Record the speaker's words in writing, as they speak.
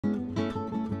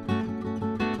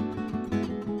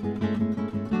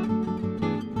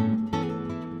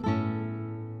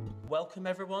welcome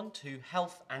everyone to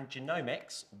Health and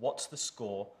Genomics, What's the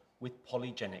Score with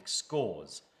Polygenic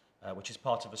Scores, which is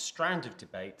part of a strand of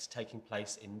debates taking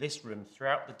place in this room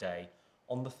throughout the day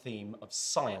on the theme of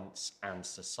science and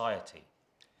society.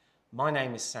 My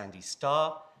name is Sandy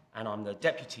Starr, and I'm the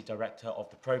Deputy Director of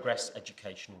the Progress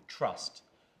Educational Trust,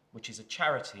 which is a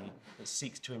charity that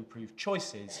seeks to improve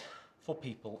choices for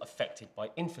people affected by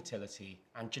infertility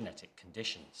and genetic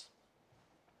conditions.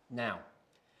 Now,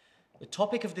 the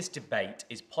topic of this debate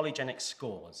is polygenic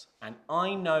scores, and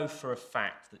I know for a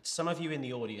fact that some of you in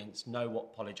the audience know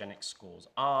what polygenic scores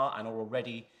are and are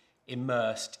already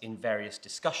immersed in various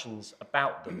discussions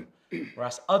about them,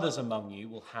 whereas others among you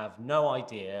will have no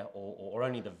idea or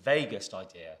only the vaguest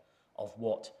idea of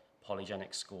what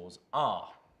polygenic scores are.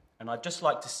 And I'd just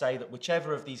like to say that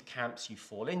whichever of these camps you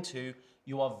fall into,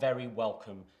 you are very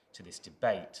welcome to this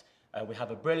debate. We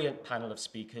have a brilliant panel of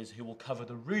speakers who will cover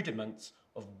the rudiments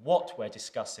of what we're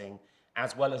discussing,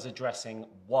 as well as addressing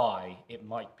why it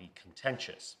might be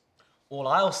contentious. All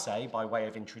I'll say by way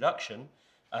of introduction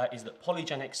is that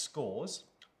polygenic scores,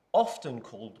 often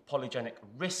called polygenic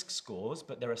risk scores,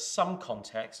 but there are some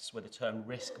contexts where the term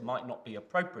risk might not be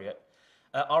appropriate,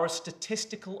 are a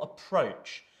statistical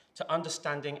approach to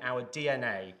understanding our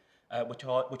DNA,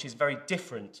 which is very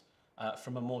different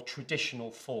from a more traditional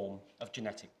form of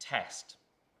genetic test.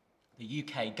 The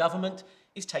UK government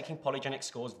is taking polygenic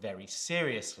scores very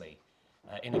seriously.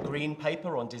 In a green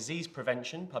paper on disease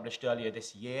prevention published earlier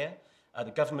this year,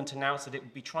 the government announced that it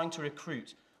would be trying to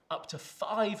recruit up to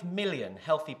 5 million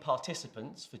healthy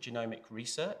participants for genomic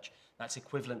research. That's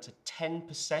equivalent to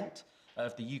 10%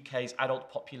 of the UK's adult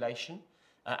population.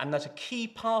 And that a key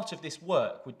part of this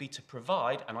work would be to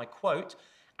provide, and I quote,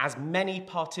 as many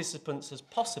participants as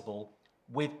possible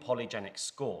with polygenic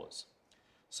scores.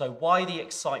 So why the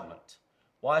excitement?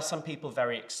 Why are some people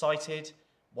very excited?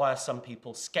 Why are some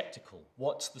people skeptical?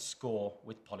 What's the score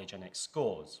with polygenic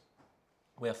scores?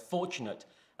 We are fortunate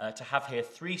to have here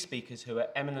three speakers who are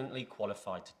eminently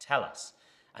qualified to tell us,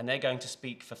 and they're going to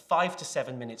speak for 5 to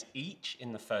 7 minutes each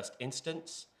in the first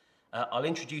instance. I'll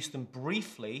introduce them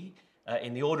briefly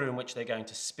in the order in which they're going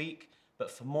to speak, but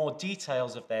for more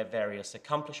details of their various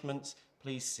accomplishments,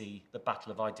 please see the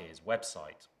Battle of Ideas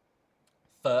website.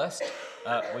 First,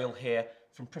 we'll hear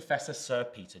from Professor Sir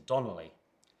Peter Donnelly.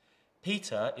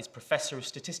 Peter is Professor of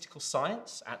Statistical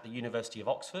Science at the University of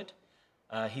Oxford.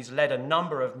 He's led a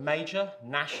number of major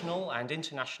national and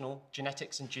international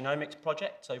genetics and genomics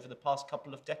projects over the past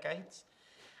couple of decades,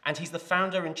 and he's the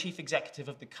founder and chief executive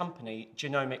of the company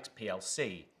Genomics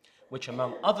plc, which,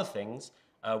 among other things,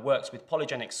 works with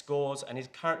polygenic scores and is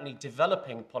currently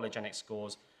developing polygenic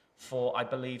scores for, I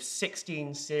believe,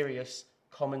 16 serious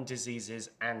common diseases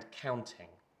and counting.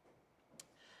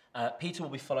 Peter will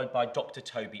be followed by Dr.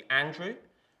 Toby Andrew.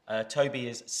 Toby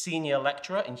is Senior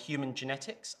Lecturer in Human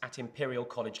Genetics at Imperial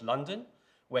College London,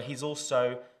 where he's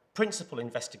also Principal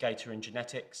Investigator in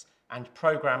Genetics and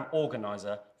Programme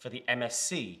Organiser for the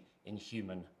MSc in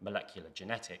Human Molecular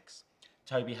Genetics.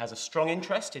 Toby has a strong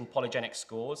interest in polygenic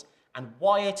scores and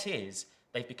why it is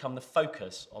they've become the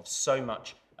focus of so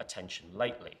much attention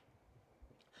lately.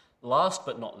 Last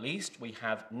but not least, we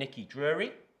have Nikki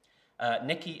Drury.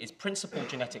 Nikki is Principal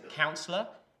Genetic Counsellor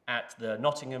at the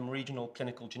Nottingham Regional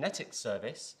Clinical Genetics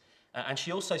Service, and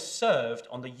she also served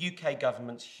on the UK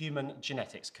government's Human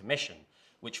Genetics Commission,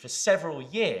 which for several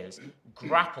years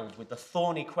grappled with the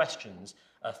thorny questions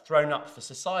thrown up for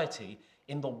society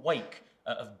in the wake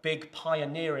of big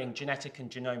pioneering genetic and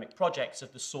genomic projects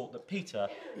of the sort that Peter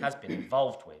has been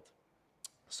involved with.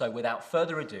 So without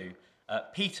further ado,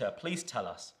 Peter, please tell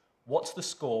us, what's the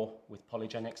score with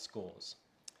polygenic scores?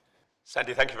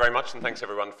 Sandy, thank you very much, and thanks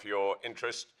everyone for your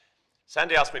interest.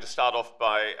 Sandy asked me to start off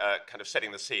by kind of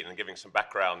setting the scene and giving some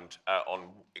background on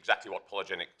exactly what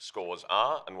polygenic scores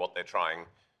are and what they're trying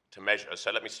to measure.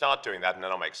 So let me start doing that, and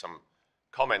then I'll make some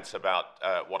comments about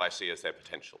what I see as their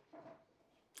potential.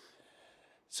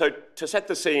 So to set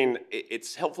the scene,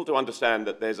 it's helpful to understand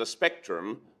that there's a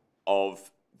spectrum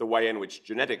of the way in which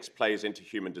genetics plays into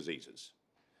human diseases.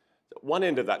 At one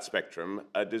end of that spectrum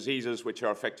are diseases which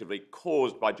are effectively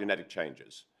caused by genetic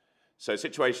changes. So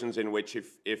situations in which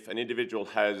if an individual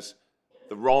has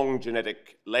the wrong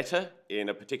genetic letter in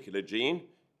a particular gene,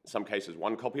 in some cases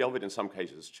one copy of it, in some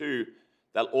cases two,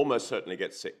 they'll almost certainly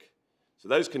get sick. So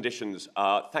those conditions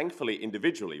are thankfully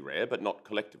individually rare, but not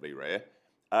collectively rare,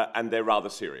 and they're rather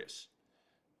serious.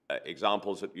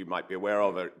 Examples that you might be aware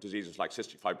of are diseases like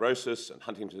cystic fibrosis and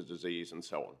Huntington's disease and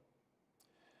so on.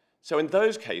 So in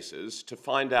those cases, to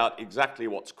find out exactly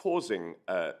what's causing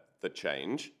the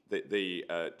change, the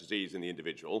disease in the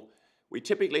individual, we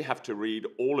typically have to read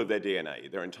all of their DNA,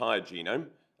 their entire genome,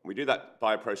 We do that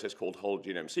by a process called whole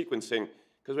genome sequencing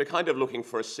because we're kind of looking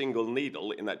for a single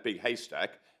needle in that big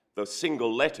haystack, the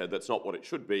single letter that's not what it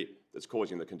should be that's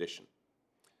causing the condition.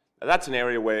 Now, that's an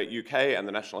area where UK and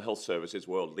the National Health Service is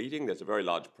world leading. There's a very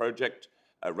large project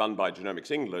run by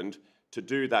Genomics England to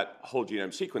do that whole genome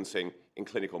sequencing in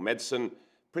clinical medicine,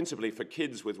 principally for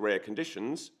kids with rare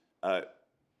conditions,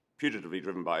 putatively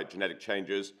driven by genetic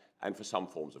changes, and for some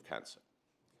forms of cancer.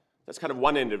 That's kind of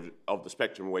one end of the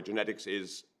spectrum where genetics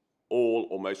is all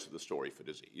or most of the story for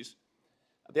disease.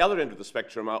 At the other end of the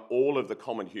spectrum are all of the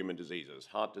common human diseases,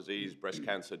 heart disease, breast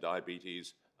cancer,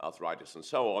 diabetes, arthritis, and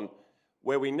so on,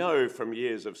 where we know from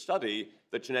years of study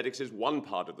that genetics is one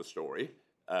part of the story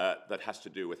that has to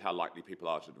do with how likely people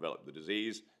are to develop the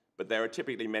disease, but there are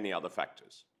typically many other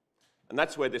factors. And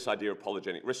that's where this idea of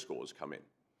polygenic risk scores come in.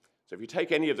 So if you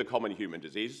take any of the common human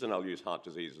diseases, and I'll use heart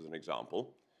disease as an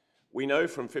example, we know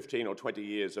from 15 or 20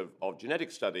 years of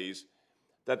genetic studies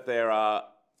that there are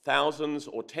thousands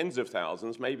or tens of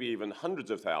thousands, maybe even hundreds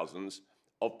of thousands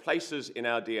of places in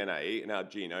our DNA, in our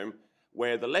genome,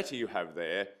 where the letter you have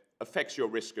there affects your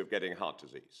risk of getting heart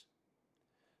disease.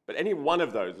 But any one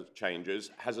of those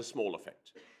changes has a small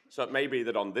effect. So it may be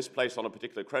that on this place on a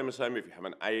particular chromosome, if you have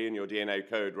an A in your DNA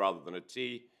code rather than a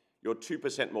T, you're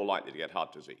 2% more likely to get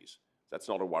heart disease. That's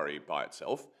not a worry by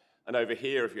itself. And over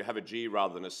here, if you have a G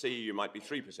rather than a C, you might be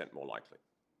 3% more likely.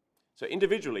 So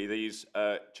individually, these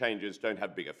changes don't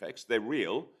have big effects. They're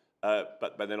real,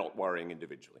 but they're not worrying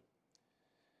individually.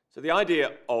 So the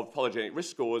idea of polygenic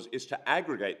risk scores is to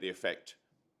aggregate the effect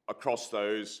across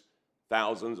those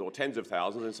thousands or tens of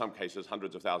thousands, in some cases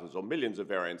hundreds of thousands or millions of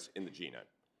variants in the genome.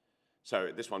 So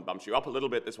this one bumps you up a little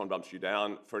bit, this one bumps you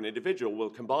down. For an individual, we'll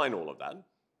combine all of that.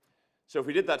 So if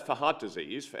we did that for heart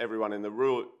disease, for everyone in the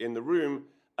room,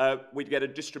 we'd get a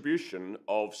distribution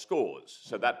of scores.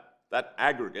 So that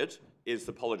aggregate is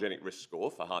the polygenic risk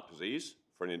score for heart disease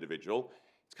for an individual.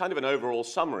 It's kind of an overall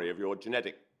summary of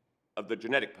the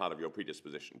genetic part of your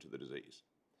predisposition to the disease.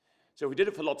 So if we did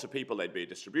it for lots of people, there'd be a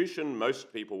distribution.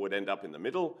 Most people would end up in the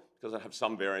middle because they have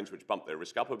some variants which bump their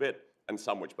risk up a bit and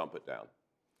some which bump it down.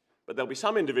 But there'll be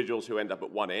some individuals who end up at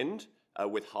one end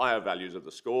with higher values of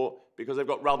the score because they've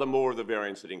got rather more of the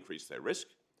variants that increase their risk.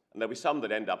 And there'll be some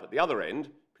that end up at the other end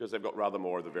because they've got rather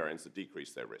more of the variants that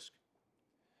decrease their risk.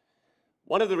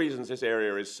 One of the reasons this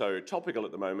area is so topical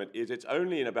at the moment is it's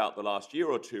only in about the last year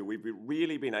or two we've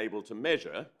really been able to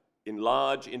measure in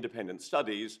large independent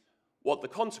studies what the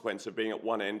consequence of being at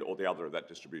one end or the other of that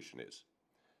distribution is.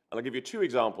 And I'll give you two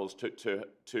examples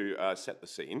to set the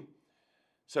scene.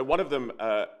 So one of them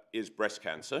is breast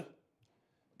cancer.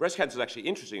 Breast cancer is actually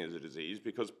interesting as a disease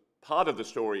because part of the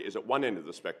story is at one end of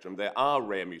the spectrum, there are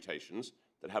rare mutations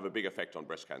that have a big effect on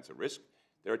breast cancer risk.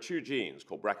 There are two genes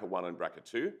called BRCA1 and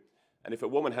BRCA2. And if a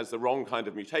woman has the wrong kind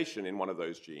of mutation in one of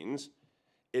those genes,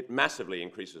 it massively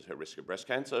increases her risk of breast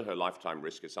cancer. Her lifetime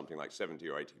risk is something like 70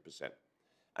 or 80%.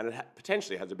 And it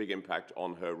potentially has a big impact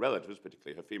on her relatives,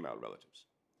 particularly her female relatives.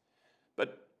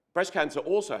 But breast cancer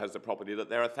also has the property that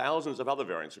there are thousands of other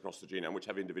variants across the genome which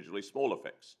have individually small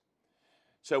effects.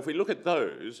 So if we look at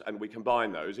those and we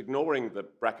combine those, ignoring the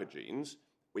BRCA genes,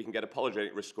 we can get a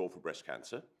polygenic risk score for breast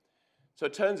cancer. So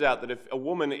it turns out that if a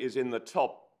woman is in the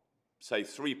top, say,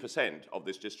 3% of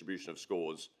this distribution of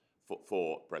scores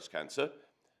for breast cancer,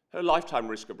 her lifetime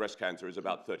risk of breast cancer is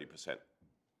about 30%.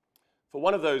 For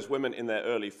one of those women in their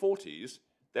early 40s,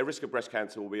 their risk of breast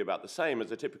cancer will be about the same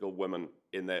as a typical woman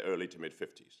in their early to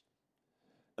mid-50s.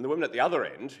 And the women at the other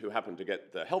end, who happen to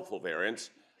get the helpful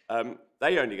variants,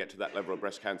 they only get to that level of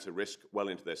breast cancer risk well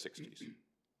into their 60s.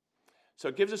 So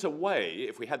it gives us a way,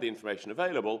 if we had the information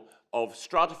available, of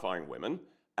stratifying women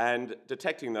and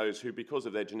detecting those who, because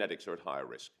of their genetics, are at higher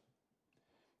risk.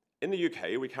 In the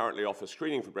UK, we currently offer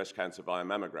screening for breast cancer via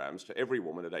mammograms to every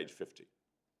woman at age 50.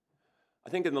 I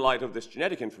think in the light of this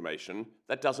genetic information,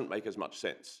 that doesn't make as much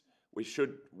sense.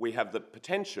 We have the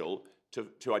potential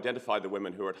to identify the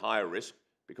women who are at higher risk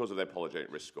because of their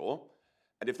polygenic risk score.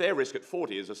 And if their risk at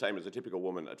 40 is the same as a typical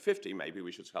woman at 50, maybe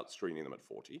we should start screening them at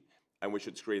 40, and we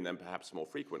should screen them perhaps more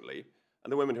frequently.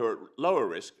 And the women who are at lower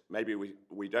risk, maybe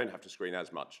we don't have to screen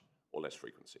as much or less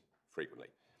frequently.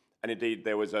 And indeed,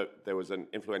 there was an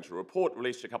influential report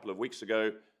released a couple of weeks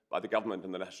ago by the government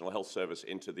and the National Health Service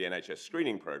into the NHS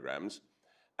screening programs.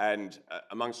 And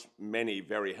amongst many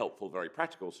very helpful, very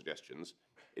practical suggestions,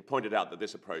 it pointed out that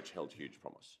this approach held huge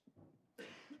promise.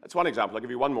 That's one example. I'll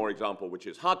give you one more example, which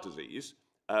is heart disease.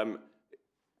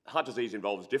 Heart disease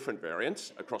involves different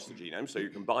variants across the genome, so you're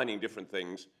combining different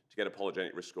things to get a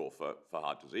polygenic risk score for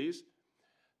heart disease.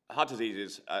 Heart disease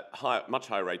is at much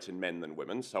higher rates in men than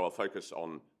women, so I'll focus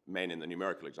on men in the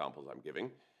numerical examples I'm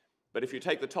giving. But if you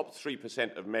take the top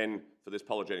 3% of men for this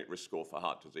polygenic risk score for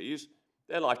heart disease,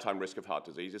 their lifetime risk of heart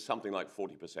disease is something like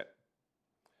 40%.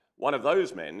 One of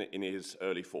those men in his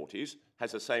early 40s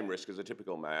has the same risk as a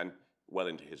typical man well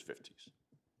into his 50s.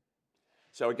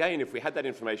 So again, if we had that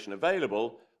information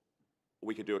available,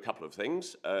 we could do a couple of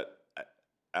things.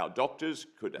 Our doctors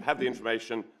could have the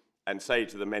information and say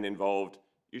to the men involved,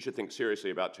 you should think seriously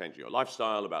about changing your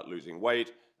lifestyle, about losing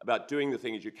weight, about doing the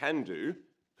things you can do,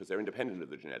 because they're independent of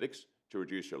the genetics, to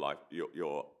reduce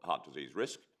your heart disease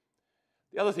risk.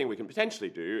 The other thing we can potentially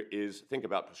do is think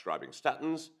about prescribing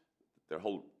statins. There are a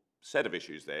whole set of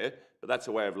issues there, but that's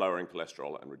a way of lowering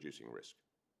cholesterol and reducing risk.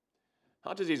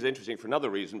 Heart disease is interesting for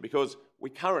another reason, because we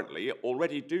currently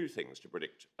already do things to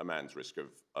predict a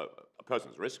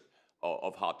person's risk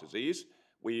of heart disease.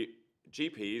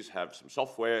 GPs have some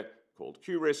software called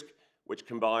QRisk, which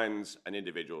combines an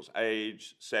individual's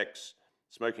age, sex,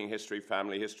 smoking history,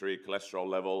 family history, cholesterol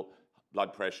level,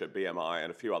 blood pressure, BMI,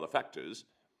 and a few other factors.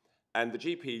 And the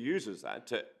GP uses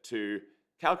that to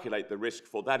calculate the risk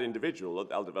for that individual that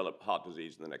they'll develop heart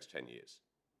disease in the next 10 years.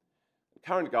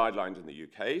 Current guidelines in the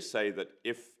UK say that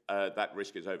if that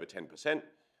risk is over 10%,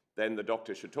 then the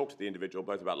doctor should talk to the individual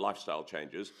both about lifestyle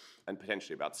changes and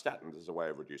potentially about statins as a way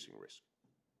of reducing risk.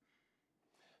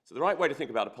 So the right way to think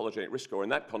about a polygenic risk score in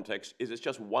that context is it's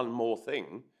just one more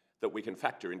thing that we can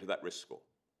factor into that risk score.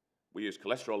 We use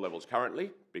cholesterol levels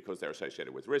currently because they're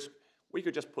associated with risk. We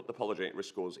could just put the polygenic risk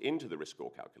scores into the risk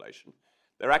score calculation.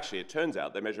 They're actually, it turns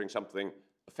out, they're measuring something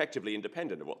effectively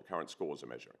independent of what the current scores are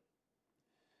measuring.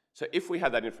 So if we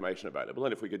had that information available,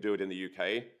 and if we could do it in the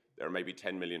UK, there are maybe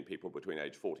 10 million people between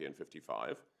age 40 and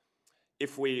 55.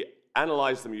 If we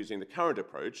analyze them using the current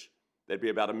approach, there'd be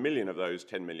about 1 million of those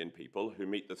 10 million people who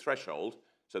meet the threshold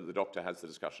so that the doctor has the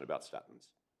discussion about statins.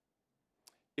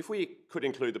 If we could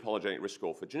include the polygenic risk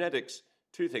score for genetics,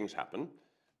 two things happen.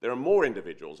 There are more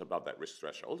individuals above that risk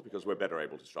threshold because we're better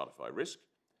able to stratify risk,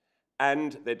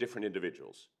 and they're different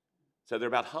individuals. So there are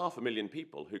about 500,000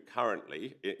 people who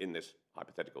currently, in this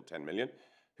hypothetical 10 million,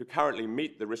 who currently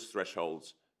meet the risk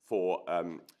thresholds for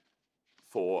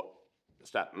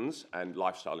statins and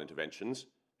lifestyle interventions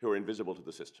who are invisible to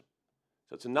the system.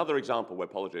 So it's another example where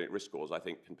polygenic risk scores, I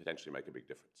think, can potentially make a big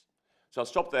difference. So I'll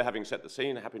stop there, having set the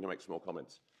scene. Happy to make some more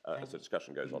comments as the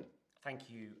discussion goes on. Thank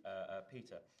you,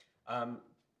 Peter.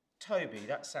 Toby,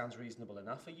 that sounds reasonable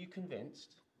enough. Are you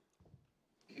convinced?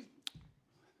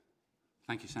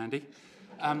 Thank you, Sandy.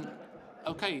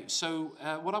 Okay, so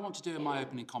what I want to do in my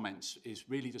opening comments is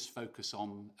really just focus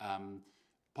on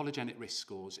polygenic risk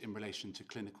scores in relation to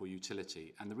clinical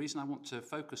utility. And the reason I want to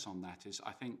focus on that is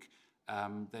I think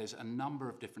there's a number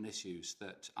of different issues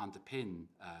that underpin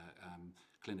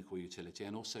clinical utility,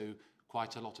 and also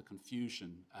quite a lot of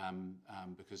confusion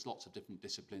because lots of different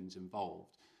disciplines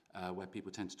involved where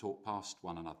people tend to talk past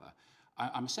one another.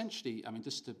 I'm essentially, I mean,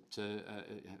 just to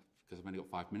because I've only got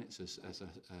 5 minutes as a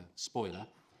spoiler,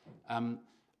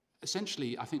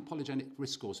 essentially I think polygenic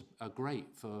risk scores are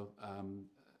great for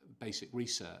basic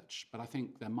research, but I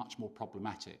think they're much more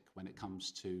problematic when it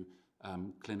comes to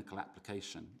clinical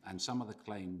application, and some of the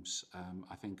claims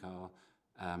I think are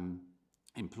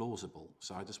implausible.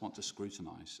 So I just want to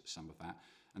scrutinise some of that.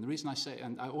 And the reason I say,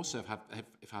 and I also,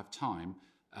 if I have time,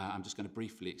 I'm just going to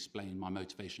briefly explain my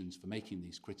motivations for making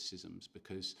these criticisms,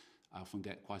 because I often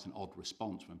get quite an odd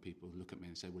response when people look at me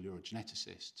and say, well, you're a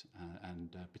geneticist,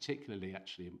 and particularly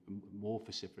actually more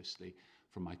vociferously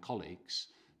from my colleagues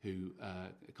who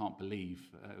can't believe,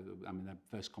 I mean, their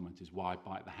first comment is, why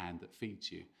bite the hand that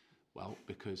feeds you? Well,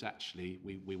 because actually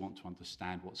we want to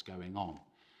understand what's going on.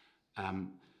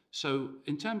 So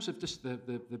in terms of just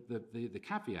the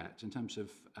caveat, in terms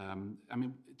of, I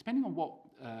mean, depending on what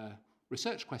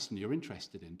research question you're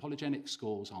interested in, polygenic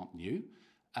scores aren't new.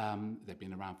 They've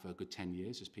been around for a good 10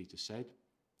 years, as Peter said.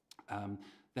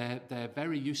 They're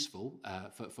very useful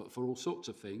for all sorts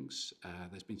of things.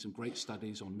 There's been some great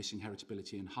studies on missing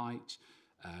heritability in height,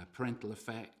 parental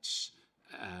effects,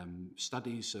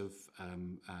 studies of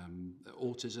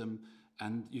autism,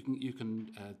 and you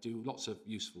can do lots of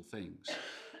useful things.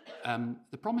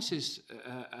 The promises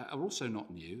are also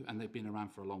not new, and they've been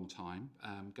around for a long time,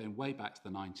 going way back to the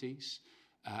 90s.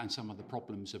 And some of the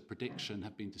problems of prediction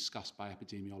have been discussed by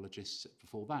epidemiologists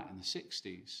before that in the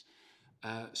 60s.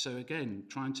 So again,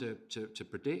 trying to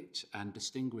predict and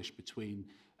distinguish between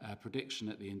prediction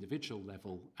at the individual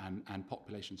level and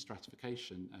population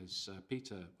stratification, as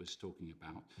Peter was talking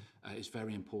about, is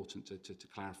very important to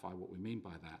clarify what we mean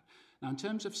by that. Now, in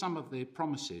terms of some of the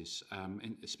promises,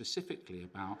 specifically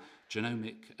about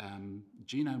genomic,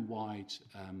 genome-wide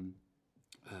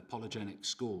polygenic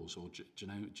scores, or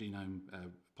genome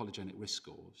polygenic risk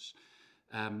scores,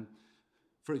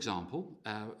 For example,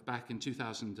 back in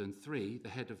 2003, the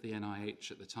head of the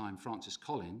NIH at the time, Francis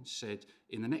Collins, said,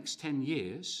 in the next 10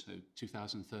 years, so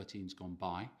 2013's gone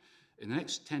by, in the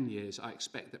next 10 years, I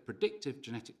expect that predictive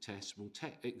genetic tests will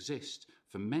exist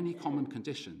for many common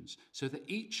conditions so that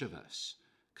each of us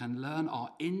can learn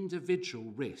our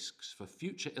individual risks for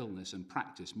future illness and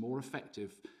practice more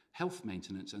effective health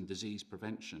maintenance and disease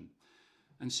prevention.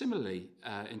 And similarly,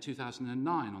 in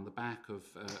 2009, on the back of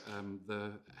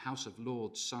the House of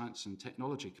Lords Science and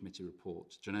Technology Committee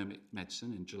report, Genomic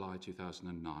Medicine, in July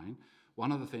 2009,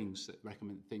 one of the things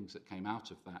that came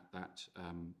out of that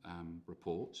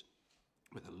report,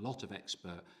 with a lot of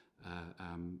expert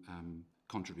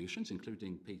contributions,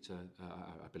 including Peter,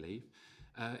 I believe,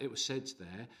 it was said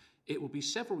there, it will be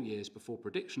several years before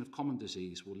prediction of common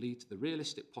disease will lead to the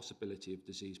realistic possibility of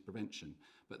disease prevention,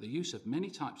 but the use of many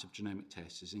types of genomic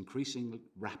tests is increasing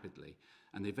rapidly,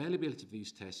 and the availability of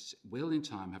these tests will in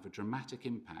time have a dramatic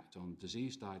impact on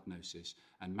disease diagnosis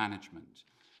and management.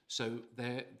 So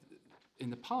in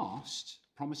the past,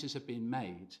 promises have been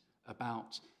made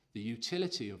about the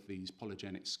utility of these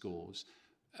polygenic scores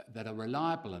that are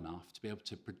reliable enough to be able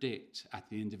to predict at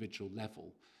the individual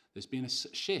level. There's been a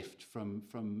shift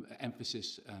from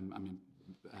emphasis.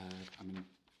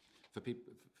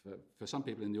 For some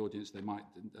people in the audience, they might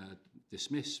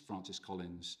dismiss Francis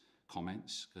Collins'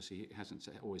 comments because he hasn't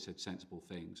always said sensible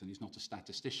things, and he's not a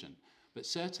statistician. But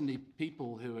certainly,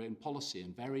 people who are in policy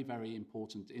and very, very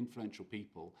important, influential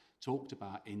people talked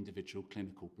about individual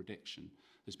clinical prediction.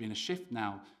 There's been a shift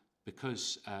now,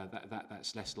 because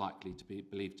that's less likely to be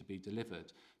believed to be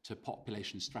delivered, to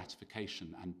population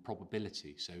stratification and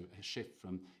probability. So a shift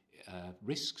from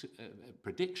risk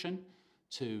prediction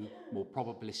to more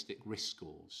probabilistic risk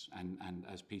scores. And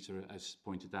as Peter has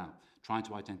pointed out, trying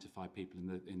to identify people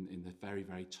in the very,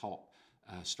 very top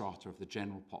strata of the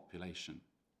general population.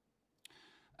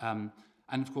 And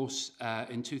of course,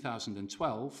 in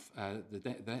 2012,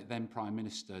 the then Prime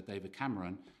Minister, David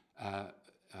Cameron,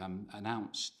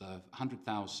 announced the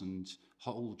 100,000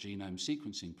 whole genome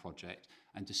sequencing project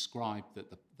and described that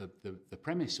the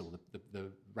premise or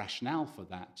the rationale for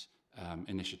that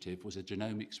initiative was a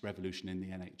genomics revolution in the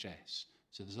NHS.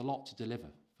 So there's a lot to deliver,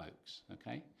 folks,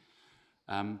 okay?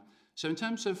 So in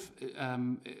terms of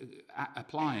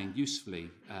applying usefully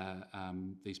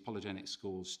these polygenic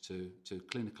scores to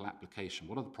clinical application,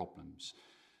 what are the problems?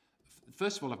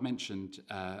 First of all, I've mentioned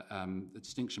the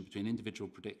distinction between individual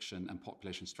prediction and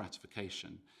population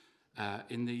stratification.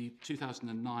 In the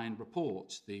 2009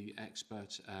 report, the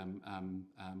expert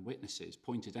witnesses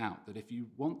pointed out that if you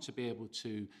want to be able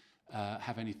to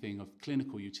have anything of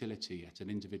clinical utility at an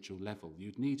individual level,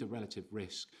 you'd need a relative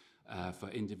risk for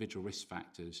individual risk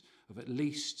factors of at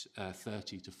least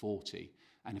 30 to 40.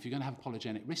 And if you're going to have a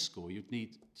polygenic risk score, you'd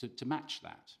need to match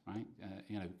that, right?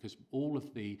 Because all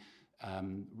of the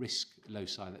risk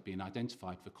loci that have been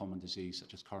identified for common disease,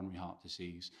 such as coronary heart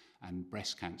disease and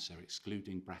breast cancer,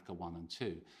 excluding BRCA1 and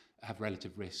 2, have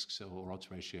relative risks or odds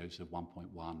ratios of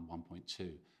 1.1,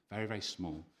 1.2, very, very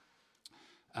small.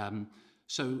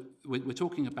 So we're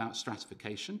talking about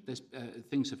stratification.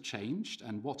 Things have changed,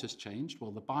 and what has changed? Well,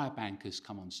 the biobank has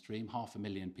come on stream,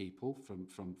 500,000 people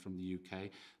from the UK.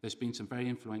 There's been some very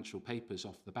influential papers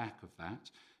off the back of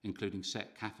that, including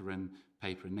Catherine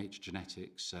paper in Nature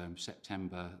Genetics,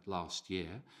 September last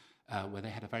year, where they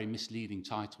had a very misleading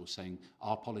title saying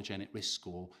our polygenic risk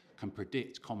score can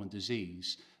predict common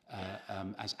disease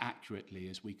as accurately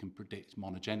as we can predict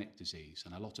monogenic disease.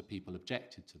 And a lot of people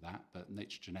objected to that, but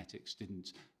Nature Genetics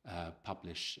didn't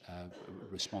publish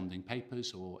responding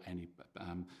papers or any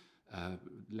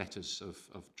letters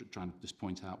of trying to just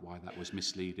point out why that was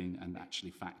misleading and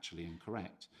actually factually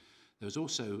incorrect. There was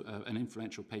also an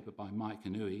influential paper by Mike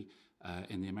Inouye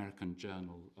in the American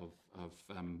Journal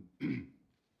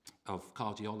of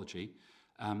Cardiology.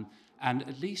 And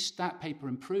at least that paper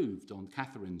improved on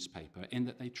Catherine's paper in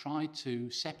that they tried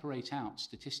to separate out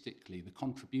statistically the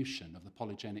contribution of the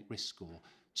polygenic risk score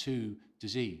to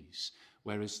disease.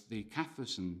 Whereas the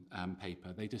Catherine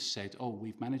paper, they just said, oh,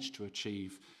 we've managed to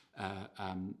achieve a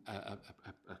kind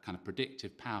of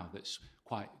predictive power that's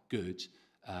quite good.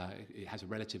 It has a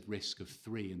relative risk of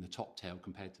 3 in the top tail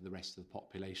compared to the rest of the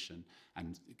population,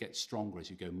 and it gets stronger as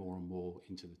you go more and more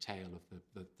into the tail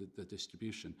of the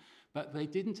distribution. But they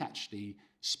didn't actually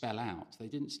spell out, they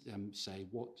didn't say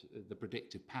what the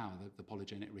predictive power that the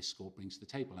polygenic risk score brings to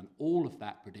the table. And all of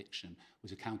that prediction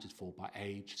was accounted for by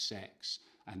age, sex,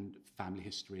 and family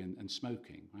history and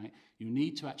smoking, right? You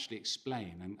need to actually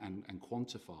explain and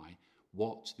quantify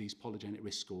what these polygenic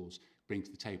risk scores bring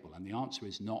to the table. And the answer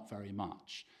is not very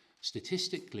much.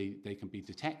 Statistically, they can be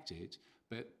detected,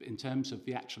 But in terms of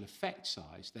the actual effect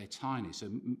size, they're tiny. So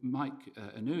Mike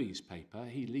Anui's paper,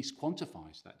 he at least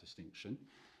quantifies that distinction,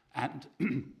 and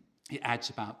it adds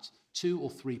about 2 or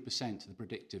 3% of the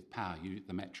predictive power.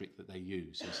 The metric that they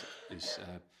use it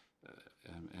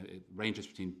ranges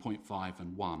between 0.5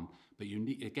 and 1. But you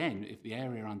need, again, if the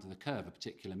area under the curve, a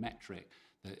particular metric,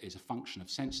 that is a function of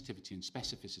sensitivity and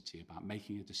specificity about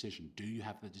making a decision. Do you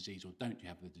have the disease or don't you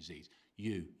have the disease?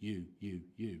 You,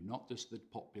 not just the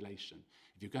population.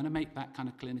 If you're going to make that kind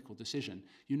of clinical decision,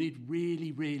 you need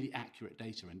really, really accurate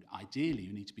data, and ideally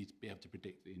you need to be able to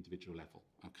predict the individual level.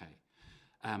 Okay.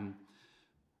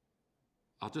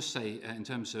 I'll just say, in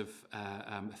terms of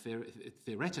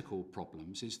theoretical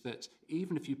problems, is that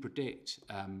even if you predict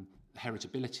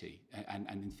heritability, and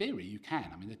in theory you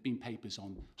can. I mean, there have been papers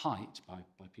on height by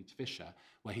Peter Fisher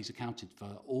where he's accounted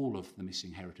for all of the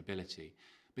missing heritability.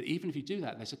 But even if you do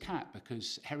that, there's a cap,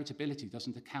 because heritability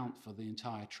doesn't account for the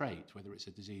entire trait, whether it's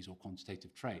a disease or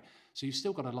quantitative trait. So you've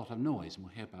still got a lot of noise, and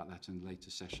we'll hear about that in the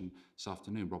later session this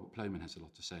afternoon. Robert Plomin has a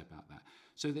lot to say about that.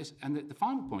 So this, and the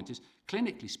final point is,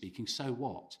 clinically speaking, so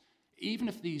what? Even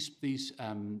if these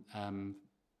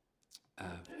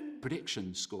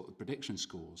prediction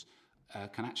scores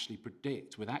can actually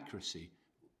predict with accuracy,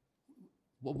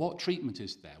 what treatment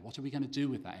is there? What are we going to do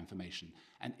with that information?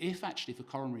 And if actually for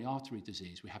coronary artery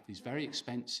disease we have these very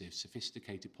expensive,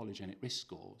 sophisticated polygenic risk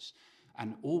scores,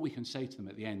 and all we can say to them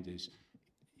at the end is,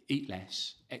 eat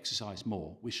less, exercise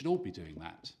more, we should all be doing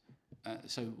that.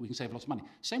 So we can save a lot of money.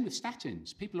 Same with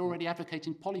statins. People are already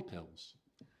advocating polypills.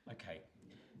 Okay.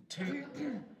 Two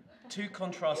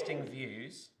contrasting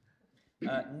views.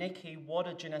 Nikki, what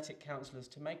are genetic counsellors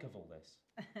to make of all this?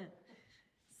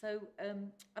 So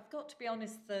I've got to be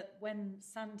honest that when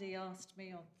Sandy asked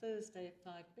me on Thursday if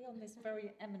I'd be on this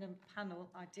very eminent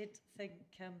panel, I did think,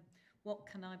 what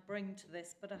can I bring to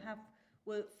this? But I have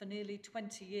worked for nearly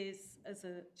 20 years as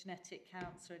a genetic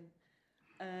counsellor,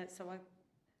 so I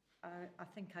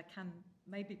think I can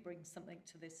maybe bring something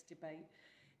to this debate.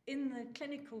 In the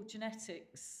clinical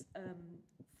genetics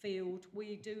field,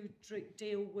 we do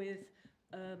deal with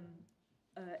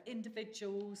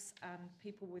individuals and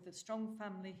people with a strong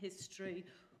family history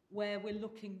where we're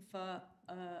looking for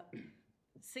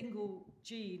single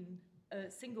gene,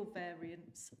 single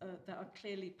variants that are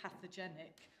clearly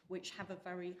pathogenic, which have a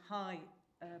very high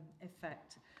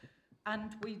effect.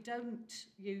 And we don't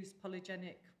use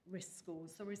polygenic risk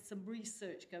scores. There is some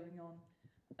research going on,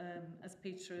 as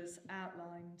Peter has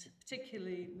outlined,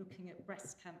 particularly looking at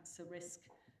breast cancer risk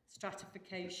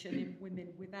stratification in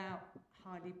women without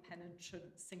highly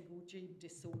penetrant single gene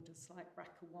disorders like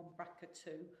BRCA1,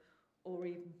 BRCA2, or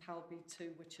even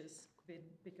PALB2, which has been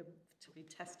begun to be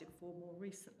tested for more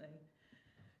recently.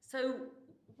 So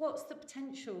what's the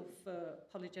potential for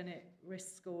polygenic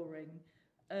risk scoring?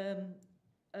 I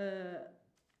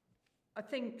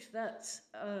think that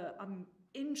I'm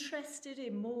interested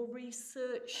in more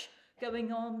research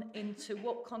going on into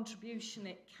what contribution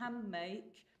it can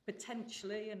make,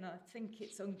 potentially, and I think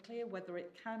it's unclear whether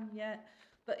it can yet,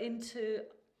 but into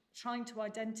trying to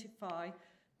identify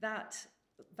that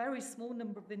very small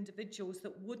number of individuals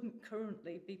that wouldn't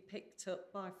currently be picked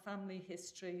up by family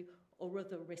history or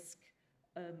other risk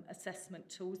assessment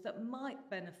tools that might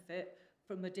benefit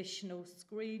from additional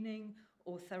screening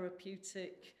or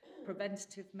therapeutic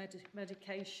preventative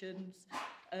medications.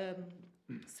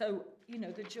 So, you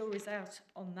know, the jury's out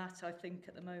on that, I think,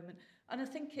 at the moment. And I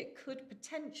think it could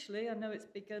potentially, I know it's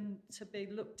begun to be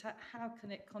looked at, how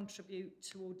can it contribute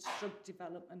towards drug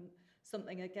development,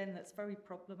 something, again, that's very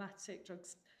problematic.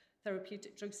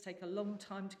 Therapeutic drugs take a long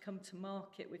time to come to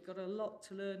market. We've got a lot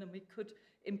to learn, and we could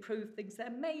improve things there.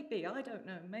 Maybe, I don't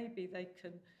know, maybe they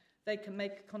can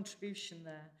make a contribution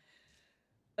there.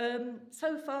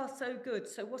 So far, so good.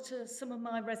 So what are some of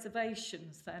my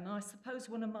reservations then? I suppose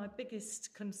one of my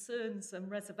biggest concerns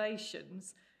and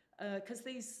reservations, because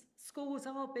these scores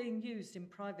are being used in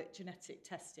private genetic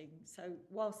testing. So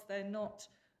whilst they're not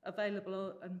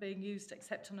available and being used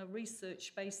except on a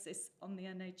research basis on the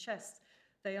NHS,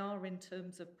 they are in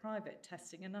terms of private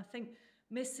testing. And I think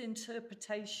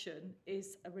misinterpretation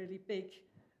is a really big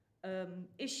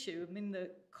issue. I mean,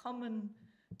 the common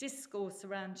discourse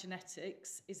around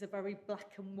genetics is a very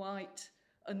black and white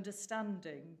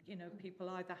understanding. You know, people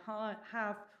either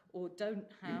have or don't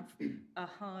have a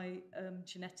high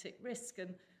genetic risk,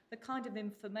 and the kind of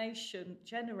information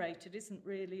generated isn't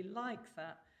really like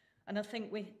that. And I think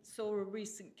we saw a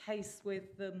recent case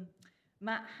with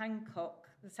Matt Hancock,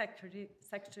 the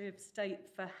Secretary of State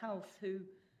for Health, who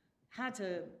had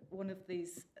one of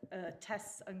these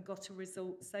tests and got a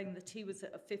result saying that he was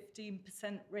at a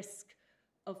 15% risk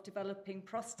of developing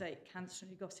prostate cancer,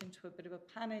 and he got into a bit of a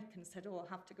panic and said, oh, I'll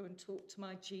have to go and talk to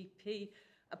my GP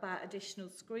about additional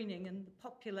screening, and the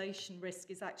population risk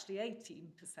is actually 18%.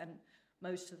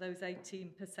 Most of those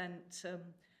 18%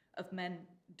 of men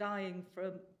dying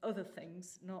from other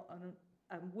things, not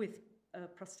with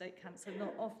prostate cancer,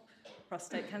 not of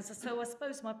prostate cancer. So I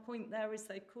suppose my point there is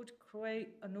they could create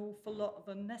an awful lot of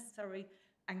unnecessary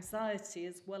anxiety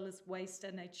as well as waste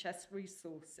NHS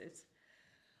resources.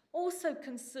 Also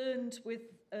concerned with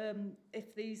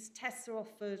if these tests are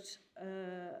offered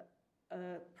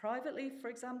privately, for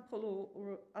example,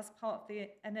 or as part of the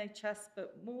NHS,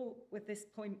 but more with this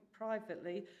point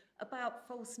privately, about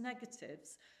false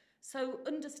negatives. So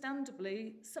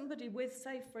understandably, somebody with,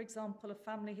 say, for example, a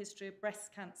family history of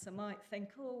breast cancer might think,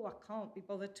 oh, I can't be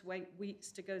bothered to wait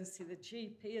weeks to go and see the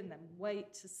GP and then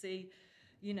wait to see,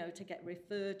 you know, to get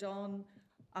referred on.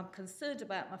 I'm concerned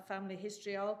about my family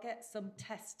history. I'll get some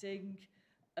testing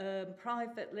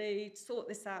privately, sort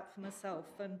this out for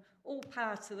myself, and all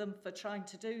power to them for trying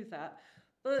to do that.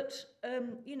 But,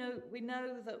 you know, we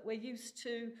know that we're used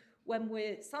to, when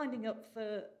we're signing up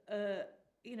for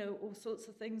you know, all sorts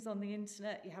of things on the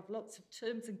internet, you have lots of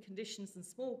terms and conditions and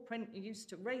small print, you're used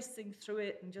to racing through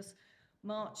it and just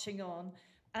marching on.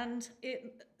 And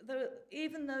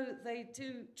even though they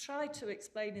do try to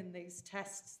explain in these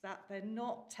tests that they're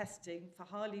not testing for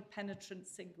highly penetrant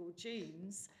single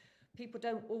genes, people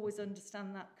don't always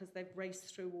understand that because they've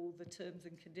raced through all the terms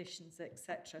and conditions,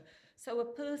 etc. So a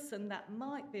person that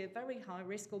might be a very high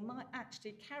risk or might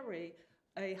actually carry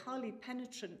a highly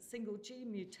penetrant single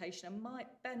gene mutation and might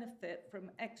benefit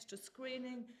from extra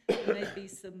screening, maybe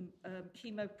some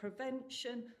chemo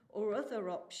prevention or other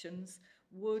options,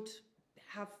 would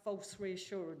have false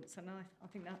reassurance, and I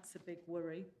think that's a big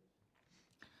worry.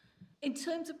 In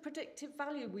terms of predictive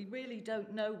value, we really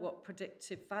don't know what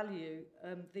predictive value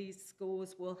these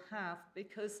scores will have,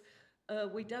 because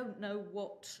we don't know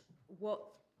what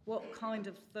kind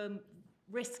of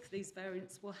risk these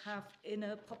variants will have in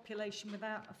a population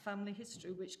without a family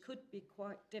history, which could be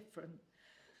quite different.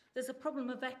 There's a problem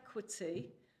of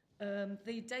equity.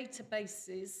 The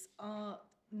databases have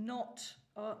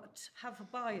a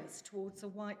bias towards a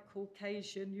white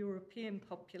Caucasian European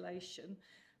population,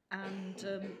 and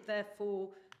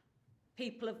therefore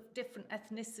people of different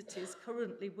ethnicities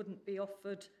currently wouldn't be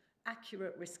offered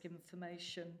accurate risk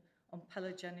information on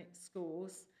polygenic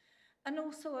scores. And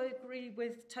also I agree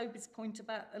with Toby's point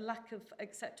about a lack of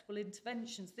acceptable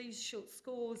interventions. These short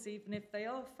scores, even if they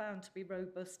are found to be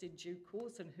robust in due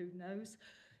course, and who knows,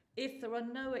 if there are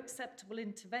no acceptable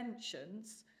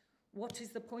interventions, what is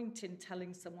the point in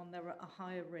telling someone they're at a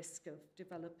higher risk of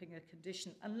developing a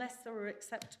condition unless there are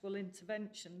acceptable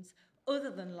interventions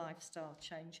other than lifestyle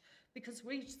change? Because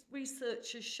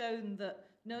research has shown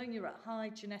that knowing you're at high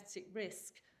genetic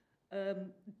risk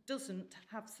doesn't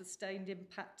have sustained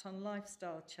impact on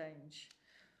lifestyle change.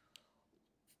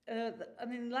 I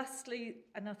mean, lastly,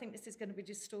 and I think this is going to be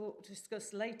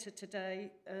discussed later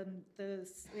today,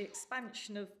 there's the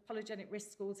expansion of polygenic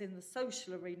risk scores in the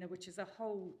social arena, which is a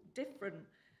whole different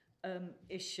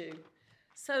issue.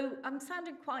 So I'm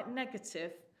sounding quite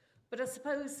negative, but I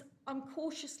suppose I'm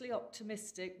cautiously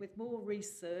optimistic with more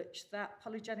research that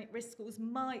polygenic risk scores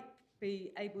might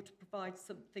be able to provide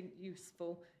something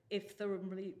useful if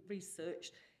thoroughly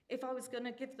researched. If I was going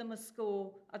to give them a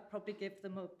score, I'd probably give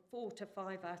them a 4 to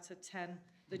 5 out of 10.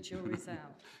 The jury's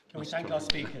out. Can we thank our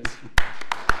speakers?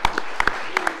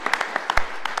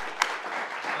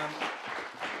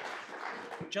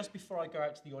 Just before I go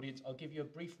out to the audience, I'll give you a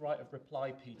brief right of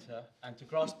reply, Peter. And to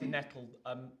grasp the nettle,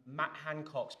 Matt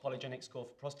Hancock's polygenic score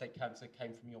for prostate cancer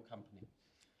came from your company.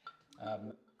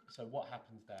 So what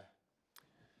happens there?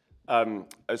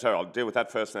 So I'll deal with that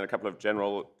first, and then a couple of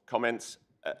general comments,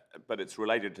 but it's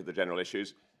related to the general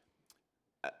issues.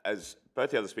 As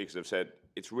both the other speakers have said,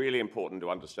 it's really important to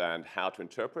understand how to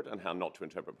interpret and how not to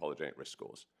interpret polygenic risk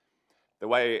scores. The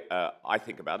way I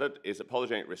think about it is that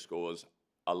polygenic risk scores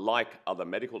are like other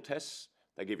medical tests.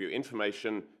 They give you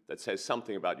information that says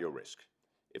something about your risk.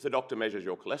 If the doctor measures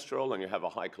your cholesterol and you have a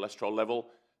high cholesterol level,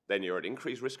 then you're at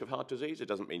increased risk of heart disease. It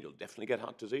doesn't mean you'll definitely get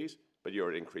heart disease, but you're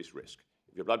at increased risk.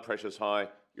 If your blood pressure is high,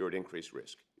 you're at increased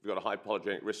risk. If you've got a high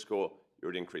polygenic risk score,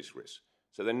 you're at increased risk.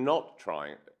 So they're not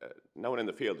trying, no one in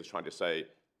the field is trying to say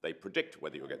they predict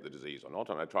whether you'll get the disease or not.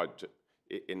 And I tried to,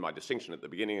 in my distinction at the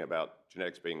beginning about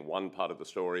genetics being one part of the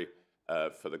story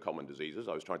for the common diseases,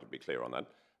 I was trying to be clear on that.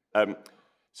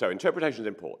 So interpretation is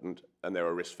important, and they're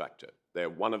a risk factor. They're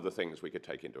one of the things we could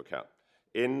take into account.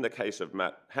 In the case of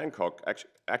Matt Hancock,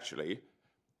 actually,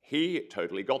 he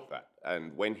totally got that.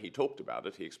 And when he talked about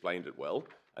it, he explained it well.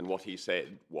 And what he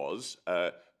said was,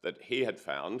 that he had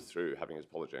found, through having his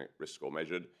polygenic risk score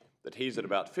measured, that he's at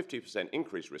about 50%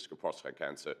 increased risk of prostate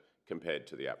cancer compared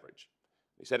to the average.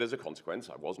 He said, as a consequence,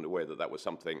 I wasn't aware that that was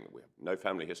something, we have no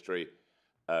family history,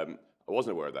 I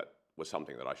wasn't aware that was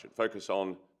something that I should focus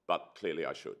on, but clearly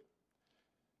I should.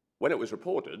 When it was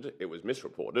reported, it was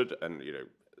misreported, and the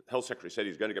health secretary said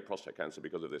he's going to get prostate cancer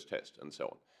because of this test, and so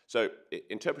on. So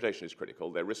interpretation is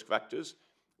critical. They're risk factors.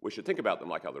 We should think about them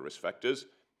like other risk factors.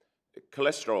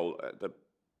 Cholesterol, the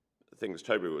things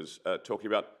Toby was talking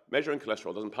about, measuring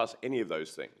cholesterol doesn't pass any of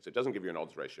those things. It doesn't give you an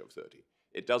odds ratio of 30.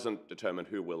 It doesn't determine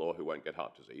who will or who won't get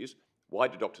heart disease. Why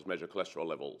do doctors measure cholesterol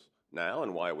levels now,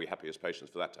 and why are we happy as patients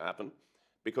for that to happen?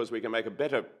 Because we can make a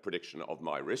better prediction of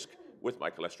my risk with my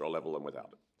cholesterol level than without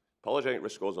it. Polygenic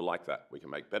risk scores are like that. We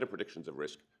can make better predictions of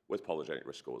risk with polygenic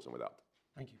risk scores than without them.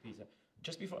 Thank you, Peter.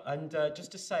 Just before, and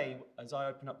just to say, as I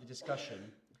open up the discussion,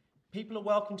 people are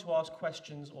welcome to ask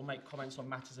questions or make comments on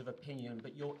matters of opinion,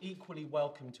 but you're equally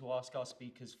welcome to ask our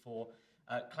speakers for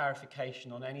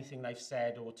clarification on anything they've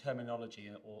said or terminology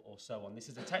or so on. This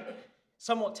is a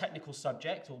somewhat technical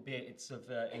subject, albeit it's of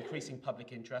increasing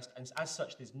public interest, and as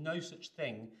such, there's no such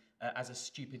thing as a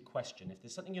stupid question. If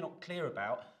there's something you're not clear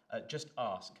about, just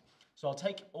ask. So I'll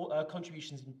take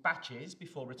contributions in batches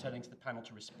before returning to the panel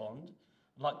to respond.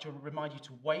 I'd like to remind you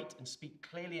to wait and speak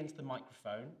clearly into the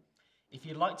microphone. If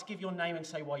you'd like to give your name and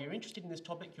say why you're interested in this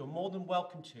topic, you're more than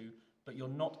welcome to, but you're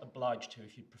not obliged to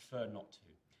if you'd prefer not to.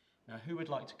 Now, who would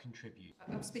like to contribute?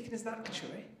 I'm speaking as an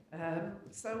actuary,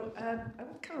 so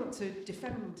I want to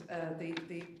defend the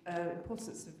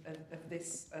importance of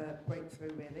this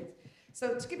breakthrough, really.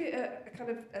 So to give you a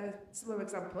kind of similar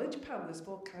example, in Japan there's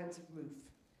 4 kinds of roof.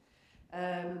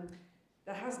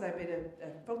 There has now been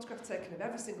a photograph taken of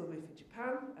every single roof in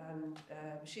Japan, and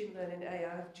machine learning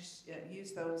AI just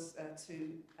use those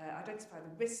to identify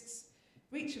the risks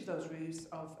for each of those roofs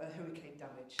of hurricane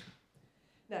damage.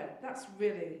 Now, that's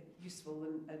really useful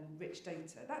and rich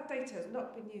data. That data has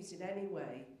not been used in any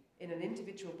way in an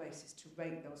individual basis to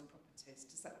rate those properties,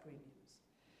 to set premiums.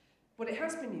 What it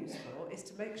has been used for is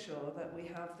to make sure that we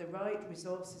have the right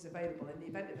resources available in the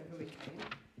event of a hurricane,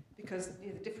 because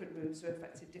the different roofs are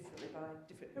affected differently by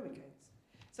different hurricanes.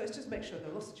 So it's just make sure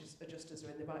the loss adjusters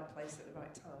are in the right place at the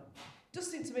right time. It does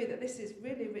seem to me that this is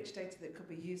really rich data that could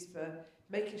be used for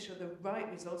making sure the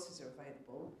right resources are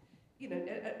available,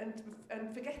 and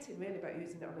forgetting really about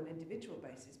using it on an individual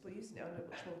basis, but using it on a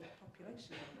much more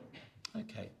population level.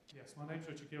 Okay. Yes, my name's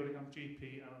Richard Gillick, I'm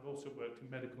GP, and I've also worked in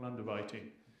medical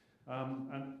underwriting.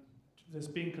 And there's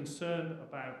been concern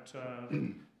about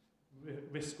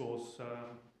risk scores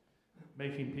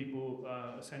making people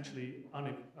essentially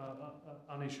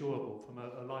uninsurable from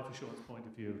a life assurance point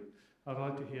of view. I'd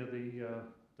like to hear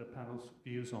the panel's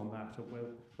views on that, of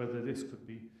whether this could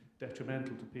be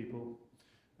detrimental to people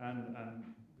and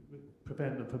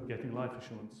prevent them from getting life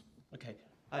assurance. Okay.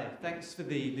 Hi, thanks for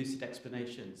the lucid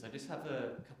explanations. I just have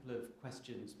a couple of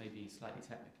questions, maybe slightly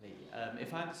technically.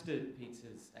 If I understood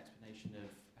Peter's explanation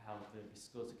of how the risk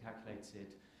scores are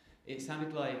calculated, it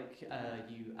sounded like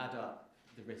you add up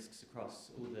the risks across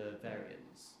all the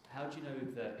variants. How do you know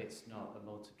that it's not a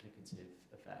multiplicative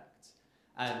effect?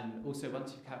 And also,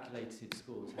 once you've calculated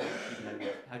scores,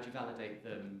 how do you validate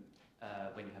them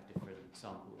when you have different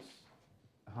samples?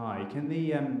 Hi, can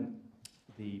the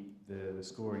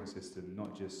scoring system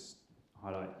not just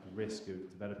highlight the risk of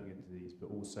developing a disease, but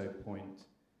also point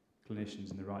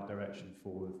clinicians in the right direction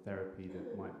for the therapy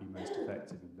that might be most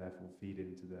effective, and therefore feed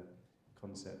into the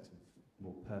concept of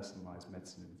more personalised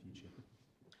medicine in the future?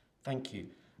 Thank you.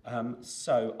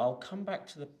 So I'll come back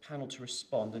to the panel to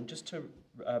respond, and just to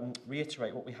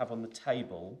reiterate what we have on the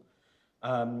table,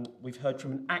 we've heard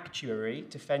from an actuary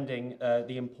defending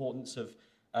the importance of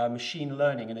machine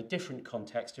learning in a different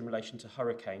context in relation to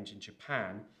hurricanes in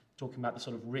Japan, talking about the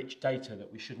sort of rich data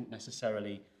that we shouldn't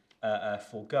necessarily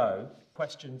forego.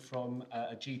 Question from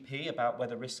a GP about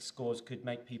whether risk scores could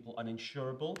make people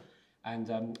uninsurable.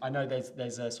 And I know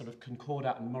there's a sort of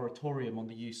concordat and moratorium on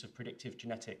the use of predictive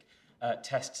genetic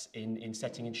tests in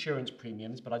setting insurance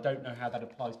premiums, but I don't know how that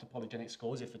applies to polygenic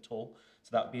scores, if at all, so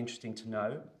that would be interesting to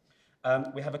know.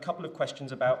 We have a couple of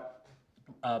questions about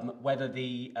whether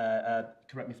the,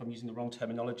 correct me if I'm using the wrong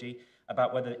terminology,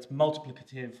 about whether it's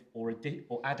multiplicative or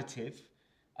additive,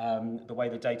 the way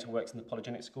the data works in the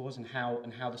polygenic scores, and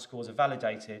how the scores are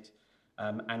validated.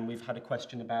 And we've had a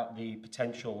question about the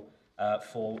potential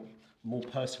for more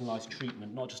personalised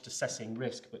treatment, not just assessing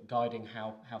risk, but guiding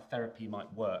how therapy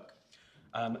might work.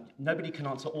 Nobody can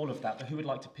answer all of that, but who would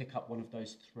like to pick up one of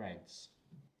those threads?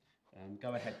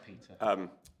 Go ahead, Peter.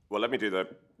 Well, let me do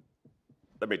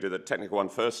the technical one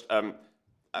first.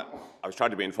 I was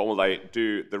trying to be informal.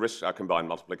 The risks are combined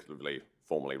multiplicatively,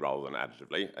 formally rather than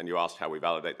additively. And you asked how we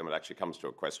validate them. It actually comes to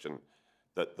a question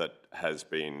that has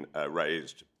been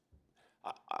raised.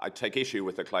 I take issue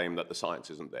with the claim that the science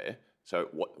isn't there. So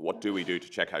what do we do to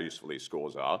check how useful these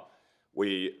scores are?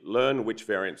 We learn which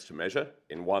variants to measure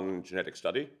in one genetic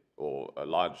study or a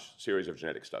large series of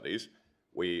genetic studies.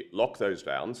 We lock those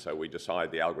down, so we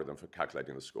decide the algorithm for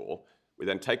calculating the score. We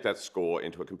then take that score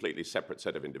into a completely separate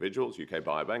set of individuals, UK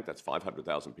Biobank, that's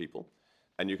 500,000 people,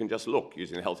 and you can just look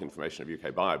using the health information of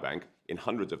UK Biobank in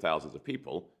hundreds of thousands of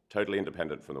people, totally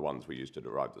independent from the ones we use to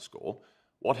derive the score.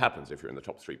 What happens if you're in the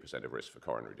top 3% of risk for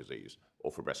coronary disease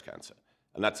or for breast cancer?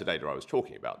 And that's the data I was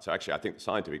talking about. So actually, I think the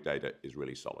scientific data is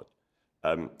really solid.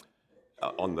 Shall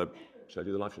I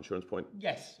do the life insurance point?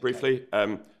 Yes. Briefly.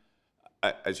 Okay.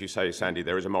 As you say, Sandy,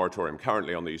 there is a moratorium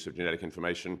currently on the use of genetic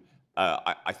information.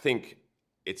 I think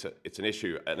it's an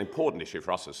issue, an important issue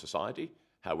for us as society,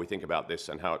 how we think about this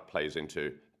and how it plays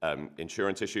into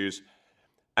insurance issues.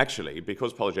 Actually,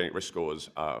 because polygenic risk scores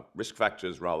are risk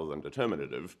factors rather than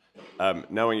determinative,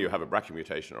 knowing you have a BRCA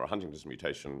mutation or a Huntington's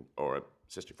mutation or a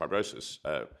cystic fibrosis,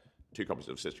 2 copies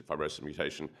of cystic fibrosis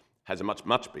mutation, has a much,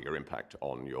 much bigger impact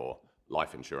on your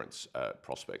life insurance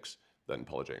prospects than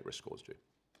polygenic risk scores do.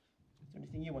 Is there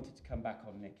anything you wanted to come back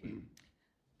on, Nikki?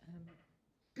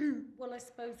 Well, I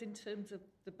suppose in terms of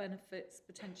the benefits,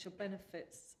 potential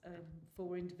benefits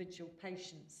for individual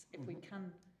patients, if we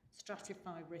can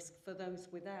stratify risk for those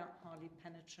without highly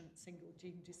penetrant single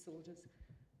gene disorders,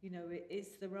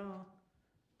 there are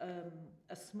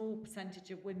a small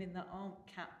percentage of women that aren't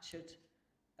captured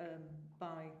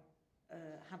by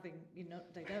having,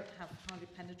 they don't have highly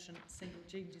penetrant single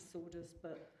gene disorders,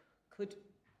 but could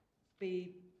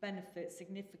benefit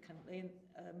significantly.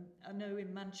 And I know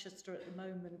in Manchester at the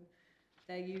moment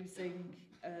they're using,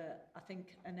 I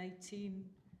think, an 18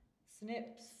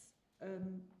 SNPs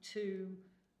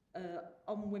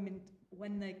on women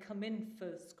when they come in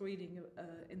for screening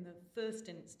in the first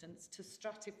instance to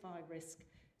stratify risk.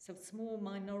 So small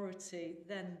minority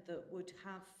then that would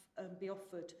have be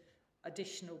offered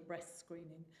additional breast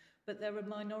screening, but they're a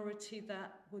minority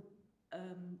that would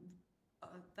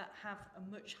that have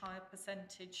a much higher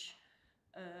percentage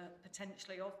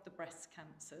potentially of the breast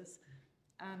cancers,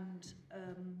 and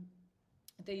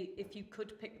if you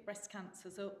could pick the breast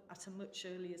cancers up at a much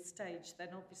earlier stage, then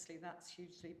obviously that's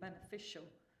hugely beneficial.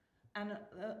 And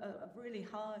a really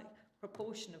high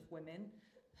proportion of women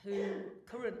who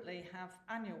currently have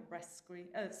annual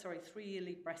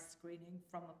three-yearly breast screening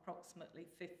from approximately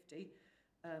 50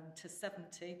 to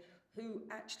 70, who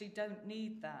actually don't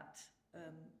need that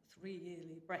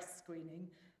three-yearly breast screening,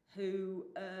 who,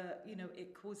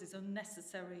 it causes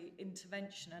unnecessary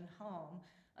intervention and harm.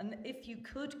 And if you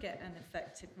could get an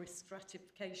effective risk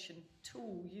stratification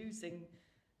tool using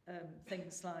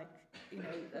things like,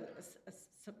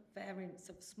 a variance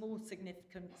of small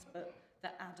significance, but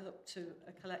that add up to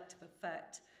a collective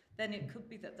effect, then it could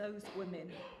be that those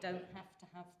women don't have to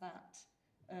have that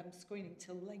screening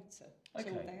till later,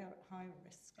 till they are at higher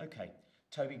risk. Okay.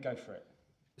 Toby, go for it.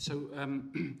 So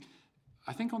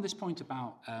I think on this point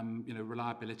about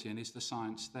reliability and is the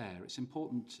science there, it's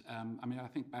important. I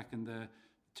think back in the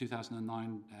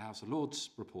 2009 House of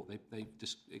Lords report, they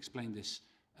just explained this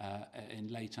in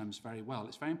lay terms very well.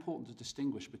 It's very important to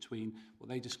distinguish between what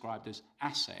they described as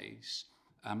assays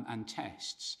and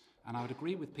tests. And I would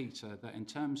agree with Peter that in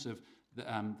terms of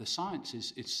the science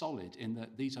is solid in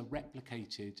that these are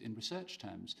replicated in research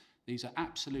terms. These are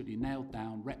absolutely nailed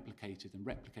down, replicated and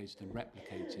replicated and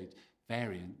replicated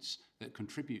variants that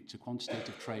contribute to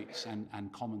quantitative traits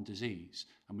and common disease.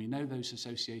 And we know those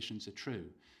associations are true,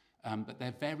 but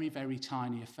they're very, very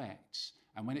tiny effects.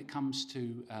 And when it comes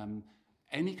to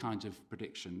any kind of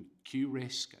prediction, Q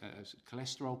risk,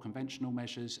 cholesterol, conventional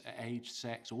measures, age,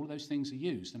 sex, all of those things are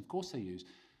used, and of course they're used.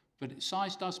 But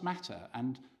size does matter,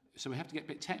 and so we have to get a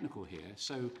bit technical here.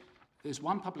 So there's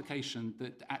one publication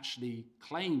that actually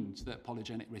claimed that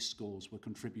polygenic risk scores were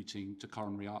contributing to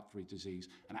coronary artery disease,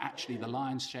 and actually the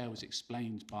lion's share was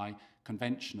explained by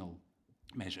conventional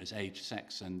measures, age,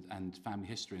 sex, and family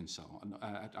history and so on.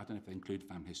 I don't know if they include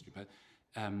family history, but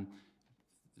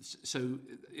so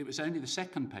it was only the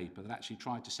second paper that actually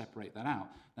tried to separate that out.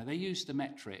 Now, they used a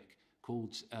metric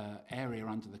called area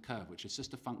under the curve, which is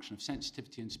just a function of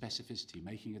sensitivity and specificity,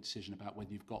 making a decision about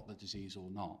whether you've got the disease or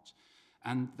not.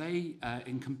 And they,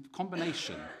 in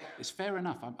combination, it's fair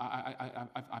enough.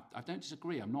 I don't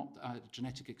disagree. I'm not a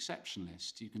genetic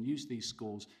exceptionalist. You can use these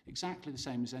scores exactly the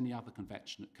same as any other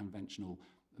conventional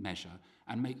measure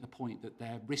and make the point that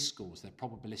they're risk scores. They're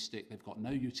probabilistic. They've got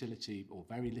no utility or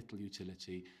very little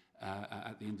utility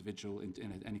at the individual in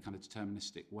any kind of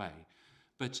deterministic way.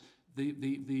 But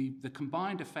the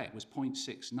combined effect was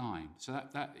 0.69. So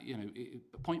that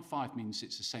 0.5 means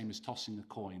it's the same as tossing a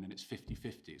coin and it's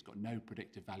 50-50. It's got no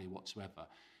predictive value whatsoever.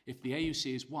 If the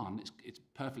AUC is 1, it's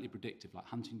perfectly predictive, like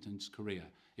Huntington's chorea.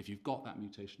 If you've got that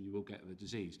mutation, you will get the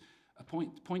disease.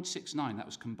 0.69, that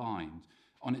was combined.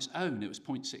 On its own, it was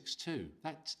 0.62.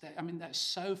 That's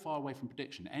so far away from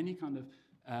prediction. Any kind of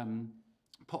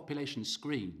population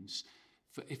screens,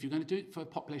 if you're going to do it for a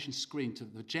population screen to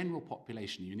the general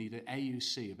population, you need an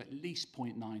AUC of at least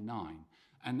 0.99.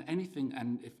 And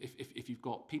if you've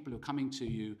got people who are coming to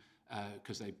you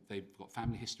because they've got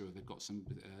family history or they've got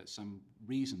some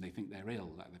reason they think they're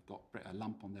ill, like they've got a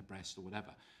lump on their breast or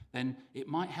whatever, then it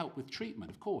might help with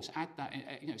treatment. Of course, add that,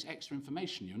 it's extra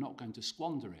information. You're not going to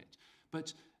squander it.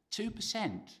 But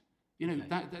 2%,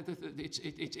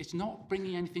 it's not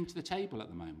bringing anything to the table at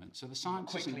the moment. So the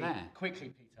science isn't there.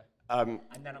 Quickly, Peter.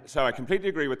 So I completely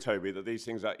agree with Toby that these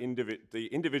things are the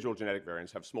individual genetic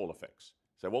variants have small effects.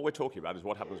 So what we're talking about is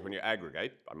what happens when you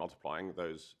aggregate by multiplying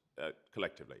those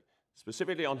collectively.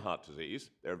 Specifically on heart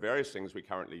disease, there are various things we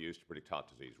currently use to predict heart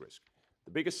disease risk.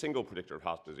 The biggest single predictor of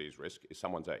heart disease risk is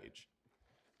someone's age.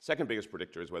 Second biggest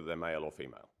predictor is whether they're male or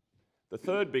female. The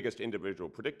third biggest individual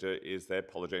predictor is their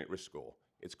polygenic risk score.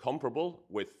 It's comparable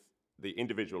with the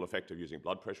individual effect of using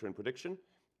blood pressure in prediction.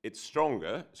 It's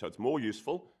stronger, so it's more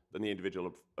useful than the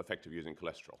individual effect of using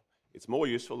cholesterol. It's more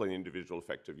useful than the individual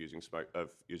effect of using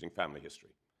family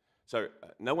history. So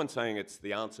no one's saying it's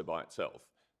the answer by itself,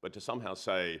 but to somehow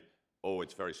say, oh,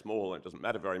 it's very small and it doesn't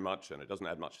matter very much and it doesn't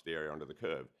add much to the area under the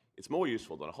curve, it's more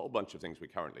useful than a whole bunch of things we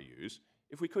currently use.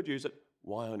 If we could use it,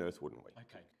 why on earth wouldn't we?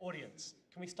 Okay, audience,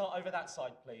 can we start over that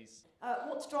side, please?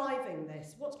 What's driving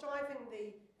this? What's driving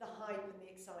the hype and the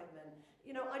excitement?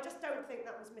 I just don't think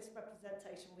that was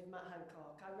misrepresentation with Matt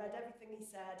Hancock. I read everything he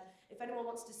said. If anyone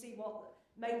wants to see what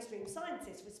mainstream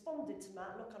scientists responded to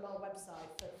Matt, look on our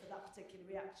website for that particular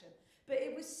reaction. But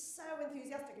it was so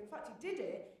enthusiastic. In fact, he did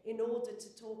it in order to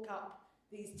talk up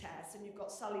these tests. And you've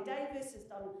got Sally Davis has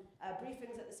done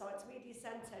briefings at the Science Media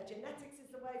Centre. Genetics is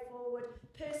the way forward.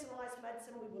 Personalised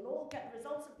medicine. We will all get the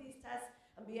results of these tests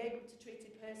and be able to treat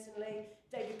it personally.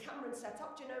 David Cameron set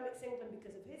up Genomics England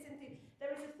because of his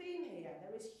there is a theme here.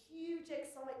 There is huge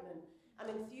excitement and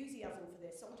enthusiasm for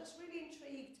this. So I'm just really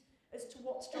intrigued as to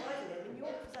what's driving it. I mean,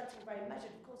 you're presenting very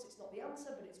measured. Of course, it's not the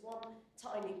answer, but it's one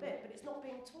tiny bit. But it's not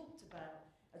being talked about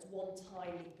as one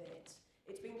tiny bit.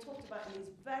 It's being talked about in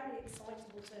these very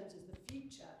excitable terms as the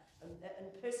future, and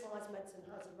personalised medicine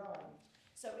has arrived.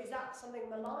 So is that something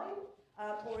malign,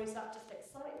 or is that just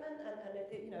excitement? And as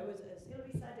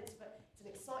Hilary said, it's an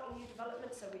exciting new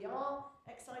development, so we are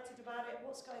excited about it.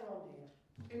 What's going on here?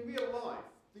 In real life,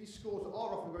 these scores are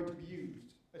often going to be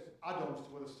used as add-ons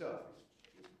to other stuff.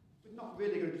 We're not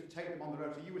really going to take them on their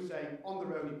own. So you were saying, on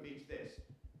their own it beats this,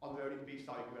 on their own it beats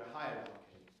that, you have a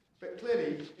hierarchy. But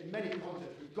clearly, in many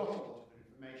contexts, we've got a lot of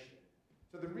information.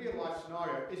 So the real-life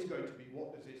scenario is going to be,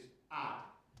 what does this add?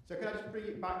 So can I just bring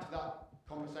it back to that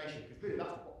conversation? Because really,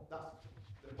 that's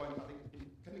the point, I think.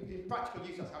 In practical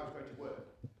use, that's how it's going to work.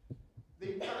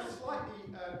 The slightly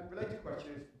related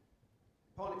question is,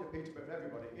 partly for Peter, but for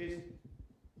everybody, is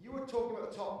you were talking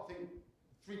about the top, I think,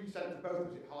 3% for both,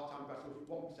 was it heart and breast, or was it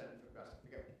 1% for breast? I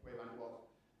forget where it was.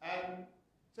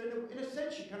 So in a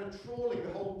sense, you're kind of trawling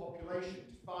the whole population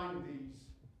to find these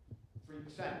 3%,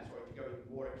 or if you go even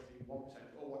more extreme, 1%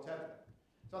 or whatever.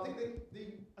 So I think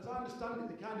as I understand it,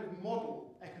 the kind of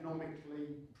model,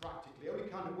 economically, practically,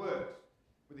 only kind of works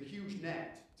with a huge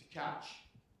net to catch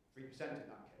 3%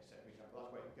 in that case, for example.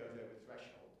 That's where it goes over the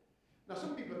threshold. Now,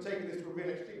 some people have taken this to a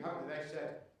real extreme, haven't they? They've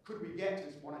said, could we get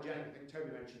to this monogenic? I think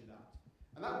Toby mentioned that.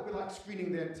 And that would be like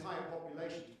screening the entire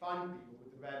population to find people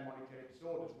with the rare monogenic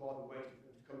disorders rather than waiting for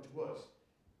them to come to us.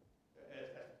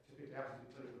 Typically happens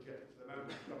in clinical genetics at the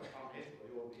moment. You've got a family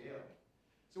history or the ill.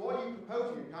 So are you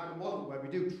proposing a kind of model where we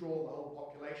do trawl the whole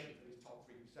population for these top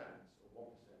 3%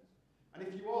 or 1%? And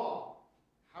if you are,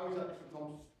 how is that different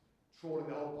from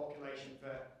trawling the whole population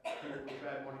for people with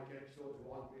rare monogenic disorders who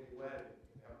aren't really aware of it?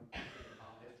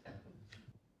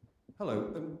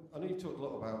 Hello, I know you've talked a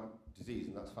lot about disease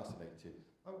and that's fascinating.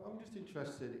 I'm just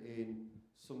interested in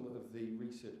some of the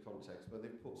research context where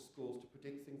they've put scores to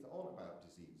predict things that aren't about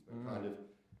disease, but kind of,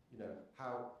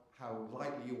 how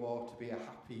likely you are to be a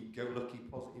happy-go-lucky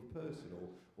positive person,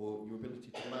 or your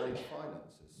ability to manage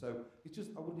finances. So it's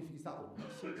just, I wonder if it's that one.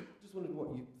 Just wondered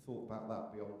what you thought about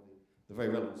that beyond the very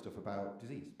relevant stuff about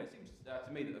disease. It seems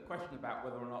to me that the question about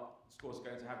whether or not scores are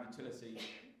going to have utility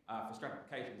for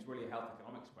stratification is really a health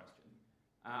economics question.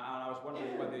 And I was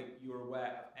wondering whether you were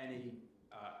aware of any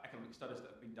economic studies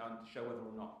that have been done to show whether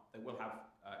or not they will have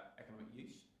economic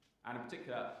use, and in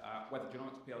particular, whether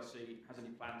Genomics PLC has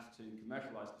any plans to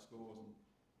commercialise the scores, and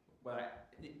whether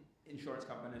insurance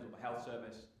companies or the health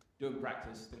service do in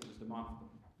practice think there's demand for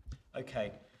them.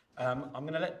 Okay. I'm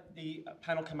going to let the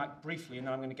panel come back briefly, and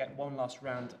then I'm going to get one last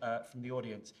round from the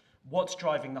audience. What's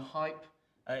driving the hype?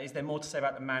 Is there more to say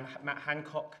about the Matt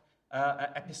Hancock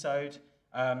episode?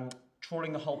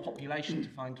 Trawling the whole population to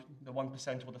find the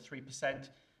 1% or the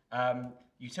 3%?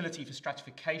 Utility for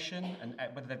stratification, and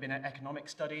whether there have been economic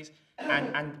studies,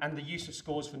 and the use of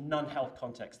scores for non-health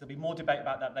contexts. There'll be more debate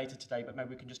about that later today, but maybe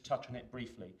we can just touch on it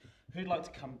briefly. Who'd like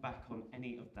to come back on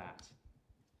any of that?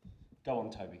 Go on,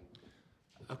 Toby.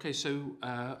 Okay, so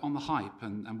on the hype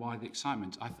and why the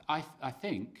excitement, I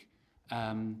think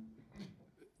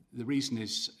the reason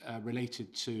is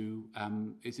related to,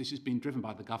 this has been driven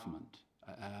by the government.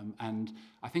 And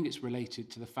I think it's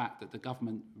related to the fact that the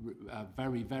government are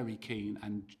very, very keen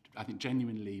and I think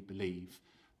genuinely believe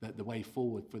that the way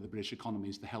forward for the British economy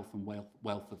is the health and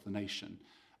wealth of the nation,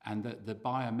 and that the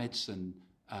biomedicine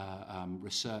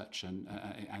research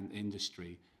and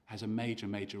industry has a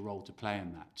major role to play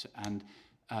in that. And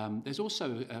there's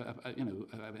also,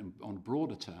 on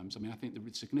broader terms, I mean, I think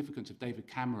the significance of David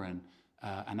Cameron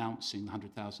announcing the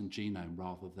 100,000 genome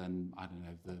rather than, I don't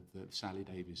know, the Sally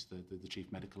Davies, the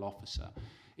chief medical officer,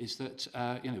 is that,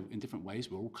 in different ways,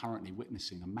 we're all currently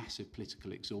witnessing a massive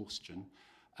political exhaustion.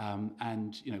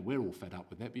 And, we're all fed up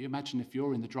with it. But you imagine if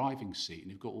you're in the driving seat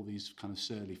and you've got all these kind of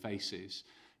surly faces,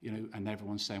 and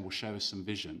everyone's saying, well, show us some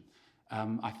vision.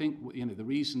 I think, the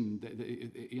reason that,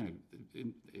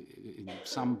 in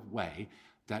some way,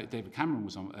 David Cameron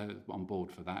was on board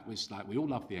for that was like, we all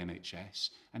love the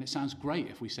NHS, and it sounds great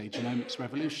if we say genomics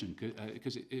revolution,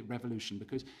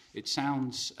 because it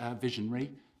sounds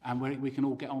visionary, and we can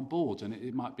all get on board, and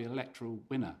it might be an electoral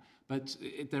winner. But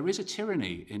there is a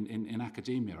tyranny in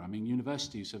academia. I mean,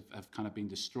 universities have kind of been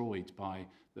destroyed by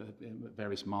the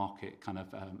various market kind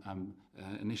of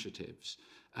initiatives.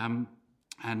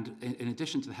 And in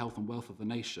addition to the health and wealth of the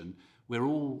nation, we're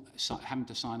all having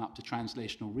to sign up to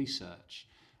translational research.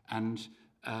 And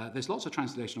there's lots of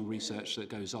translational research that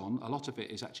goes on. A lot of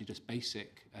it is actually just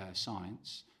basic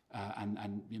science,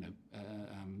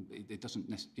 it doesn't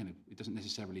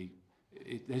necessarily.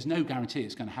 There's no guarantee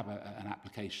it's going to have an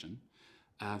application.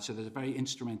 So there's a very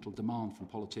instrumental demand from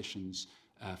politicians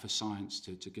for science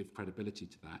to give credibility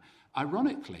to that.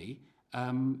 Ironically,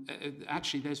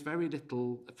 actually, there's very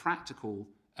little practical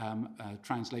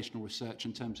translational research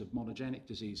in terms of monogenic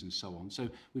disease and so on. So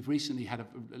we've recently had a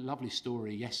lovely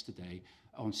story yesterday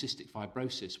on cystic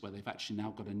fibrosis, where they've actually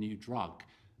now got a new drug.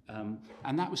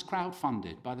 And that was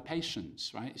crowdfunded by the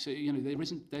patients, right? So,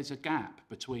 there's a gap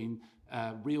between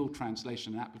real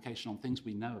translation and application on things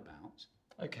we know about.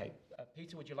 Okay.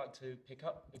 Peter, would you like to pick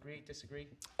up, agree, disagree,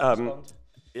 respond?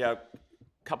 Yeah, a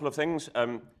couple of things.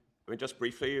 Just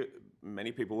briefly,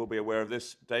 many people will be aware of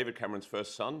this. David Cameron's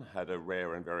first son had a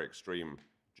rare and very extreme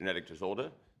genetic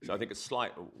disorder. So I think it's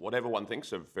whatever one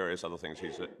thinks of various other things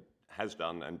he has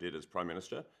done and did as Prime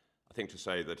Minister, I think to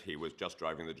say that he was just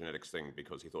driving the genetics thing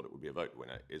because he thought it would be a vote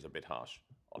winner is a bit harsh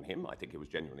on him. I think he was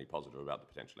genuinely positive about the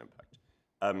potential impact.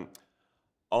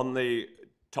 On the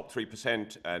top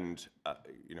 3% and,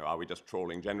 are we just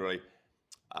trawling generally?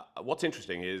 What's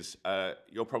interesting is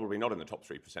you're probably not in the top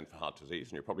 3% for heart disease,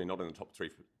 and you're probably not in the top 3%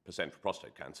 for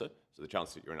prostate cancer. So the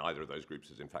chance that you're in either of those groups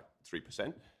is in fact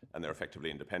 3%, and they're effectively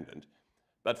independent.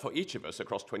 But for each of us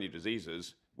across 20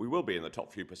 diseases, we will be in the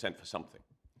top few percent for something.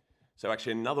 So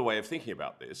actually another way of thinking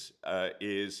about this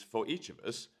is for each of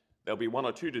us, there'll be one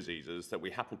or two diseases that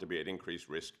we happen to be at increased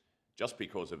risk just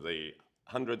because of the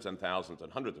hundreds and thousands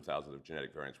and hundreds of thousands of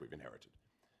genetic variants we've inherited.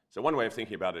 So one way of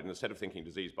thinking about it, instead of thinking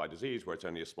disease by disease, where it's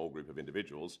only a small group of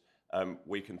individuals,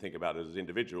 we can think about it as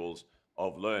individuals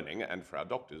of learning, and for our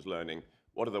doctors learning,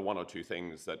 what are the one or two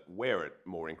things that we're at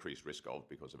more increased risk of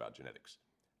because of our genetics?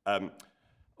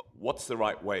 What's the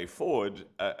right way forward,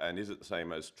 and is it the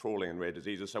same as trawling and rare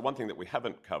diseases? So one thing that we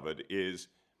haven't covered is,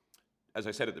 as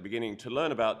I said at the beginning, to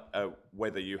learn about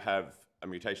whether you have a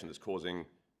mutation that's causing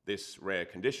this rare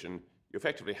condition, you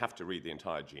effectively have to read the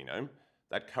entire genome.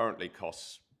 That currently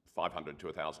costs £500 to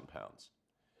 £1,000.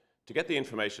 To get the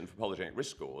information for polygenic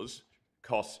risk scores,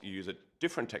 you use a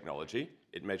different technology.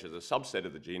 It measures a subset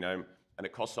of the genome, and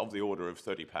it costs of the order of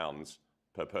 £30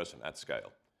 per person at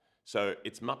scale. So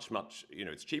it's much,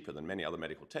 it's cheaper than many other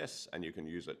medical tests, and you can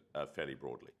use it fairly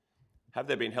broadly. Have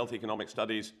there been health economic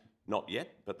studies? Not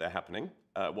yet, but they're happening.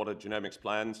 What are genomics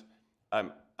plans?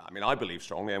 I believe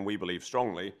strongly, and we believe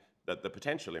strongly, that the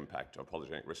potential impact of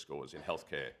polygenic risk scores in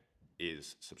healthcare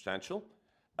is substantial.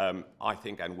 I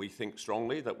think, and we think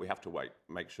strongly, that we have to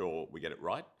make sure we get it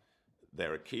right.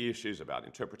 There are key issues about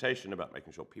interpretation, about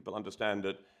making sure people understand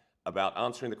it, about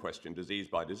answering the question, disease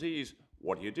by disease,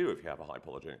 what do you do if you have a high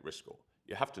polygenic risk score?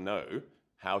 You have to know,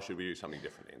 how should we do something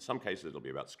differently? In some cases, it'll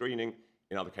be about screening.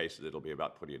 In other cases, it'll be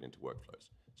about putting it into workflows.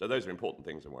 So those are important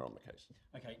things, and we're on the case.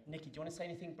 Okay, Nikki, do you want to say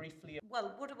anything briefly?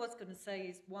 Well, what I was going to say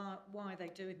is why are they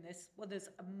doing this? Well, there's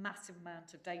a massive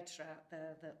amount of data out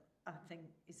there that I think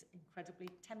is incredibly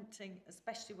tempting,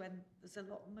 especially when there's a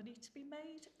lot of money to be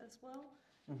made as well,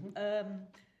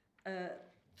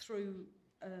 through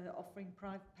offering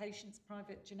patients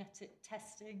private genetic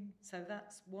testing. So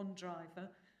that's one driver.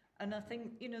 And I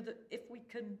think, you know, that if we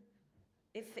can,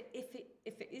 if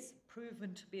it is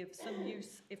proven to be of some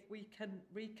use, if we can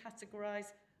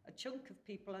recategorise a chunk of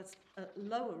people as at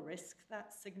lower risk,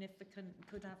 that's significant and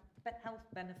could have health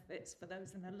benefits for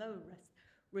those in a lower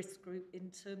risk group in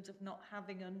terms of not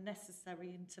having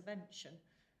unnecessary intervention.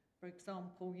 For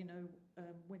example, you know,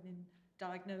 women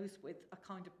diagnosed with a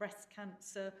kind of breast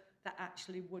cancer that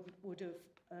actually would have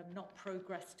not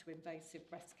progressed to invasive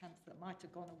breast cancer, that might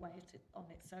have gone away on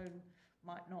its own,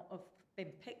 might not have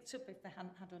been picked up if they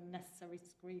hadn't had unnecessary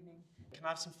screening. Can I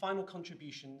have some final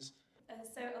contributions?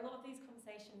 So a lot of these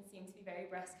conversations seem to be very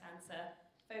breast cancer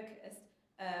focused.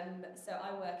 So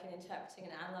I work in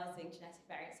interpreting and analysing genetic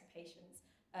variants of patients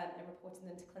and reporting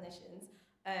them to clinicians.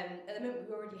 At the moment,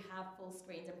 we already have full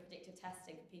screens and predictive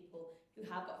testing for people who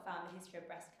have got a family history of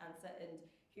breast cancer and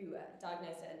who are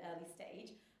diagnosed at an early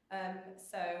stage.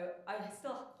 So I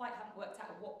still quite haven't worked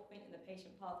out at what point in the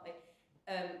patient pathway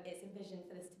it's envisioned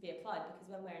for this to be applied,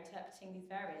 because when we're interpreting these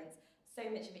variants, so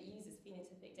much of it uses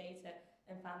phenotypic data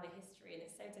and family history, and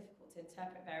it's so difficult to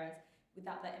interpret variants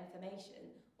without that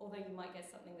information. Although you might get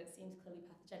something that seems clearly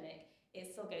pathogenic,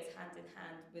 it still goes hand in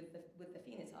hand with the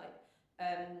phenotype.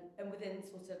 And within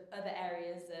sort of other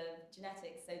areas of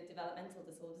genetics, so developmental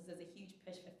disorders, there's a huge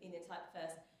push for phenotype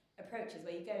first approaches,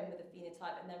 where you go in with a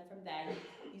phenotype and then from there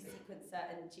you sequence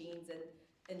certain genes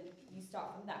and you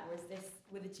start from that. Whereas this,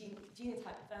 with a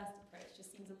genotype first approach,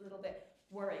 just seems a little bit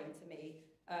worrying to me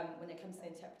when it comes to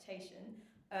interpretation.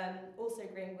 Also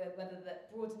agreeing with whether that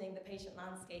broadening the patient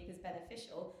landscape is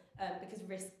beneficial, because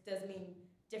risk does mean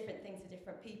different things to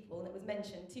different people. And it was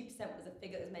mentioned, 2% was a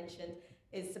figure that was mentioned,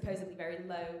 is supposedly very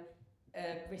low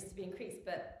risk to be increased,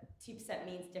 but 2%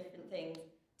 means different things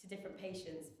to different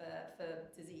patients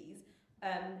for disease.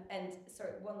 And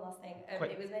sorry, one last thing.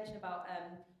 It was mentioned about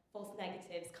false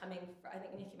negatives coming from, I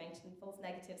think Nikki mentioned false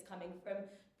negatives coming from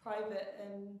private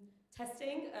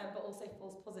testing, but also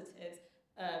false positives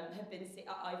have been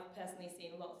I've personally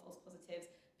seen a lot of false positives,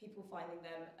 people finding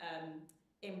them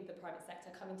in the private sector,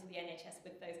 coming to the NHS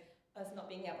with those, us not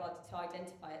being able to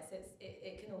identify it. So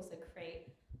it can also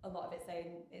create a lot of its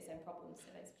own problems.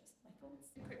 So those are just my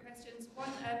thoughts. Quick questions. One,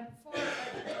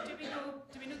 do we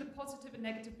know the positive and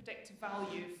negative predictive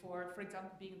value for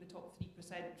example, being in the top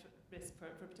 3% risk for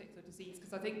a particular disease?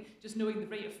 Because I think just knowing the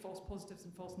rate of false positives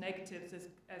and false negatives is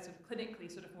sort of clinically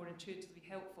sort of more intuitively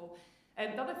helpful.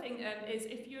 The other thing is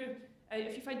if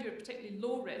you find you're particularly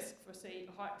low risk for, say,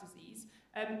 a heart disease,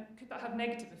 could that have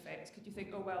negative effects? Could you think,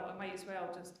 oh well, I might as well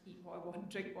just eat what I want,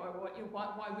 drink what I want? You know,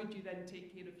 why would you then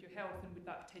take care of your health, and would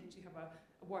that potentially have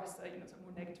a worse, sort of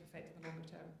more negative effect in the longer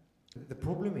term? The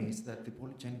problem is that the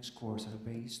polygenic scores are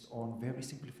based on very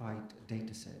simplified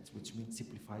data sets, which means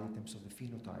simplified in terms of the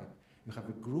phenotype. You have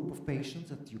a group of patients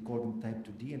that you call them type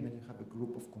 2D, and then you have a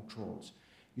group of controls.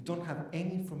 You don't have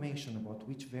any information about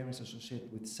which variants are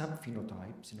associated with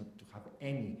subphenotypes in order to have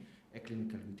any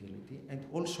clinical utility. And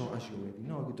also, as you already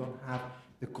know, you don't have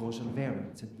the causal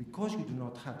variants. And because you do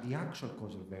not have the actual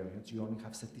causal variants, you only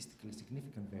have statistically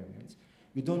significant variants.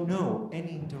 You don't know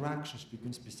any interactions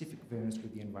between specific variants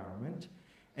with the environment.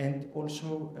 And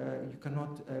also, you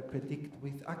cannot predict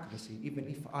with accuracy. Even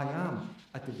if I am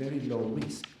at a very low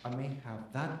risk, I may have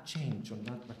that change on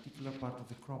that particular part of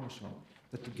the chromosome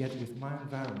that together with my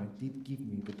environment did give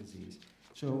me the disease.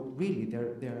 So really,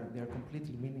 they're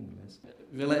completely meaningless.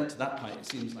 Related to that point, it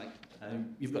seems like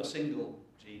you've got single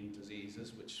gene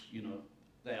diseases, which, you know,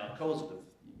 they are causative.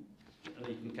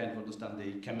 You can kind of understand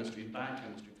the chemistry and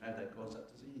biochemistry of how they cause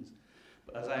that disease.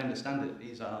 But as I understand it,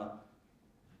 these are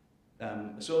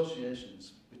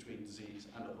associations between disease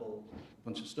and a whole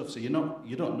bunch of stuff. So you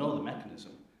don't know the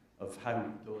mechanism of how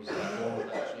those all of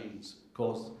those genes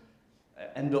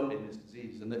end up in this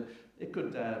disease, and it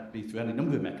could be through any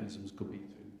number of mechanisms. It could be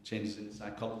through changes in the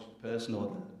psychology of the person,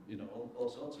 or all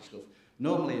sorts of stuff.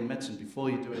 Normally in medicine,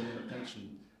 before you do an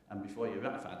intervention and before you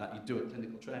ratify that, you do a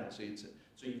clinical trial. So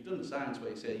you've done the science where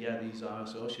you say, yeah, these are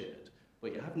associated,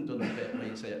 but you haven't done the bit where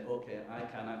you say, okay, I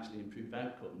can actually improve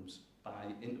outcomes by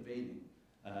intervening.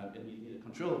 And you need a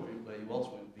control group where you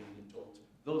also intervene and told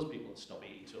those people to stop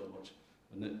eating so much.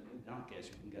 And in that case,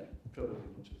 you can get probably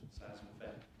much of the size of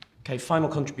effect. Okay, final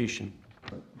contribution.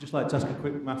 I'd just like to ask a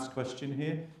quick maths question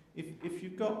here. If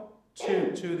you've got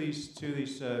two of these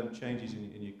changes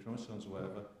in your chromosomes or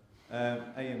whatever,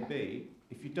 A and B,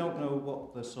 if you don't know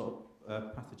what the sort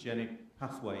of pathogenic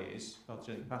pathway is,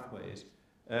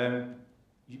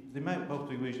 they might both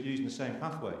be using the same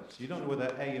pathway. So you don't know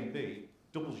whether A and B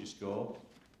doubles your score,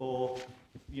 or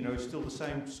it's still the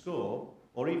same score,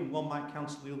 or even one might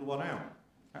cancel the other one out.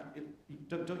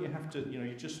 Don't you have to?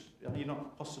 You're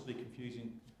not possibly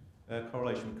confusing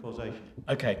correlation with causation.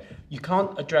 Okay, you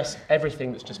can't address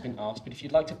everything that's just been asked, but if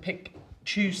you'd like to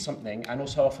choose something and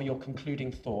also offer your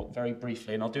concluding thought very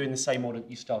briefly, and I'll do in the same order that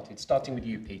you started, starting with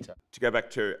you, Peter. To go back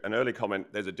to an early comment,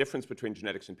 there's a difference between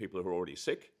genetics in people who are already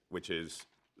sick, which is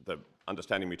the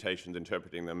understanding mutations,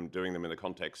 interpreting them, doing them in the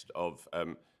context of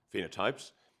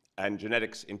phenotypes, and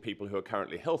genetics in people who are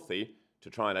currently healthy to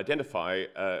try and identify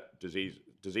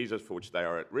diseases for which they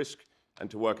are at risk and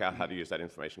to work out how to use that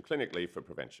information clinically for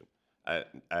prevention.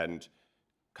 And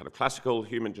kind of classical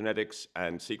human genetics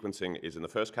and sequencing is in the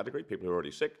first category, people who are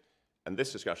already sick, and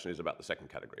this discussion is about the second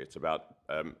category. It's about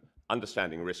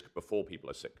understanding risk before people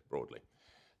are sick, broadly.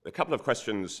 A couple of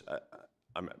questions,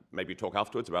 maybe talk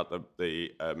afterwards about the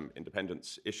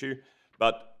independence issue,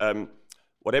 but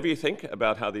whatever you think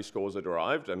about how these scores are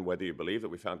derived and whether you believe that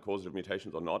we found causative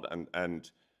mutations or not, and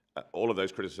all of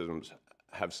those criticisms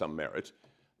have some merit,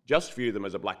 just view them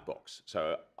as a black box.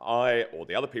 So I, or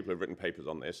the other people who have written papers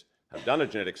on this, have done a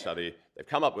genetic study. They've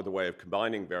come up with a way of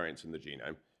combining variants in the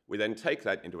genome. We then take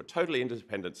that into a totally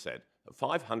independent set of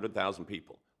 500,000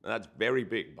 people. And that's very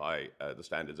big by the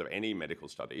standards of any medical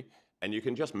study. And you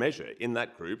can just measure in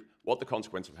that group what the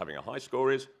consequence of having a high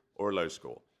score is or a low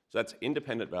score. So that's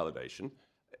independent validation.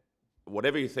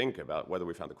 Whatever you think about whether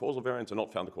we found the causal variants or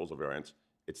not found the causal variants,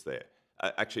 it's there.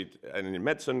 Actually, and in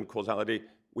medicine, causality,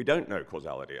 we don't know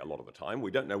causality a lot of the time. We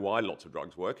don't know why lots of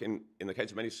drugs work. In the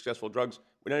case of many successful drugs,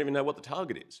 we don't even know what the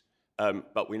target is,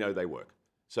 but we know they work.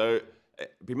 So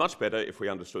it'd be much better if we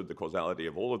understood the causality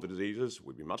of all of the diseases.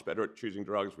 We'd be much better at choosing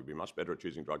drugs. We'd be much better at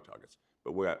choosing drug targets.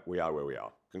 But we are where we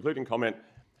are. Concluding comment,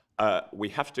 we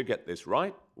have to get this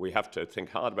right. We have to think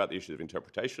hard about the issue of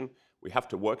interpretation. We have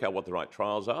to work out what the right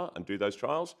trials are and do those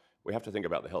trials. We have to think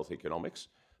about the health economics.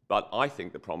 But I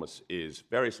think the promise is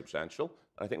very substantial.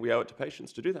 And I think we owe it to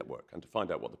patients to do that work and to find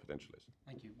out what the potential is.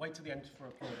 Thank you. Wait till the end for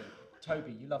applauding.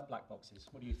 Toby, you love black boxes.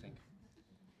 What do you think?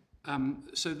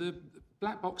 So the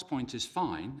black box point is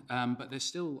fine, but there's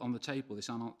still on the table this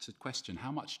unanswered question.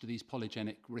 How much do these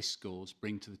polygenic risk scores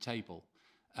bring to the table?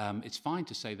 It's fine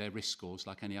to say they're risk scores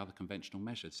like any other conventional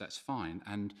measures. That's fine.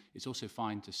 And it's also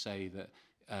fine to say that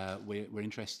we're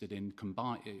interested in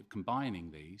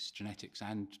combining these genetics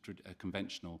and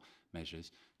conventional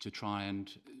measures to try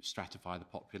and stratify the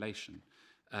population.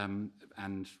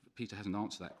 And Peter hasn't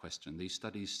answered that question. These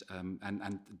studies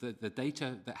and the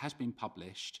data that has been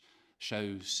published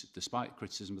shows, despite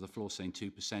criticism of the floor saying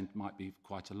 2% might be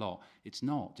quite a lot, it's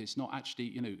not. It's not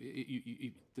actually,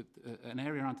 an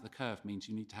area under the curve means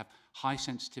you need to have high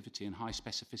sensitivity and high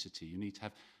specificity. You need to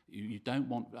have, you don't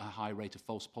want a high rate of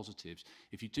false positives.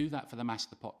 If you do that for the mass of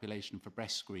the population, for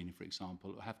breast screening, for example,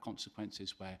 it will have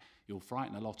consequences where you'll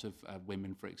frighten a lot of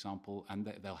women, for example,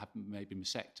 and they'll have maybe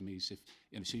mastectomies.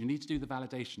 So you need to do the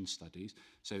validation studies.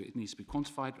 So it needs to be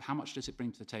quantified. How much does it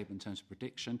bring to the table in terms of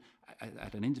prediction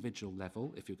at an individual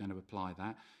level, if you're going to apply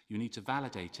that? You need to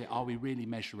validate it. Are we really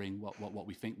measuring what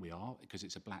we think we are? Because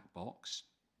it's a black box.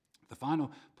 The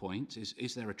final point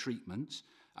is there a treatment?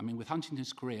 I mean, with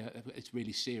Huntington's chorea, it's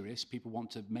really serious. People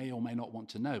may or may not want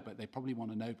to know, but they probably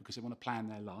want to know because they want to plan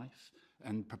their life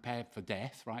and prepare for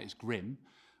death, right? It's grim.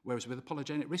 Whereas with a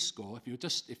polygenic risk score,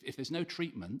 if there's no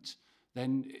treatment,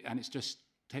 then, and it's just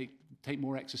take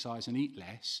more exercise and eat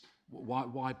less,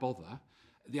 why bother?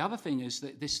 The other thing is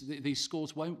that these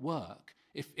scores won't work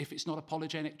if it's not a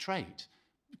polygenic trait.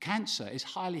 Cancer is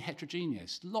highly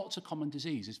heterogeneous. Lots of common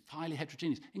disease is highly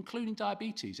heterogeneous, including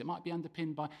diabetes. It might be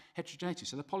underpinned by heterogeneity.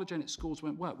 So the polygenic scores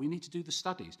won't work. We need to do the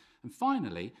studies. And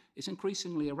finally, it's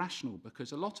increasingly irrational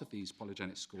because a lot of these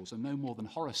polygenic scores are no more than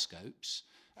horoscopes.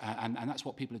 And that's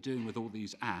what people are doing with all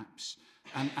these apps.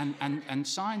 And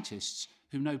scientists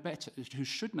who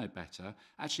should know better,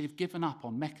 actually have given up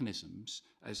on mechanisms.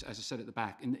 As I said at the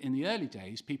back, in the early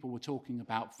days, people were talking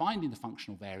about finding the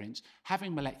functional variants,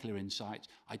 having molecular insight,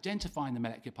 identifying the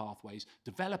molecular pathways,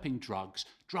 developing drugs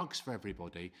for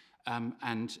everybody.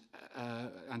 and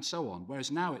so on.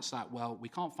 Whereas now it's like, well, we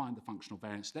can't find the functional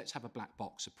variants. Let's have a black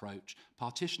box approach.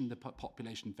 Partition the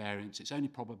population variance. It's only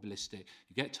probabilistic.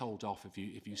 You get told off if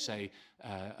you say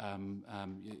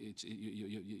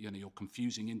you're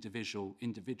confusing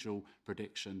individual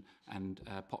prediction and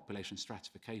population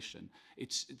stratification.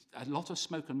 It's a lot of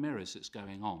smoke and mirrors that's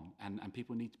going on, and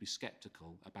people need to be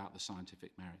sceptical about the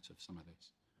scientific merit of some of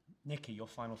this. Nikki, your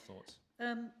final thoughts.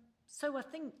 So I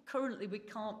think currently we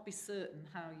can't be certain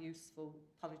how useful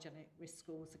polygenic risk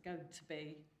scores are going to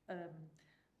be.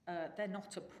 They're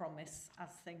not a promise as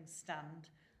things stand.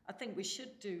 I think we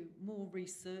should do more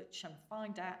research and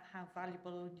find out how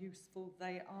valuable and useful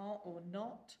they are or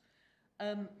not.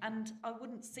 And I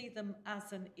wouldn't see them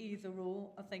as an either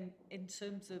or. I think in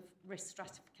terms of risk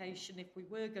stratification, if we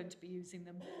were going to be using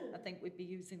them, I think we'd be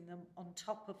using them on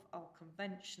top of our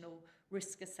conventional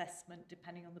risk assessment,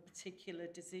 depending on the particular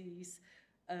disease.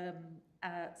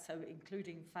 So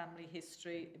including family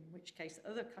history, in which case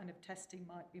other kind of testing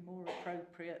might be more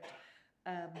appropriate.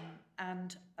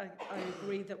 And I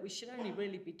agree that we should only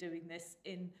really be doing this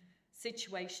in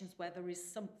situations where there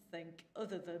is something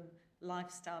other than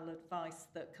lifestyle advice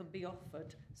that can be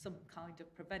offered, some kind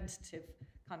of preventative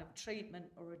kind of treatment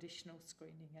or additional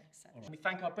screening, etc. We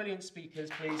thank our brilliant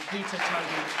speakers, please, Peter,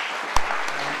 Toby,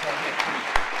 and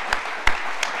Nick.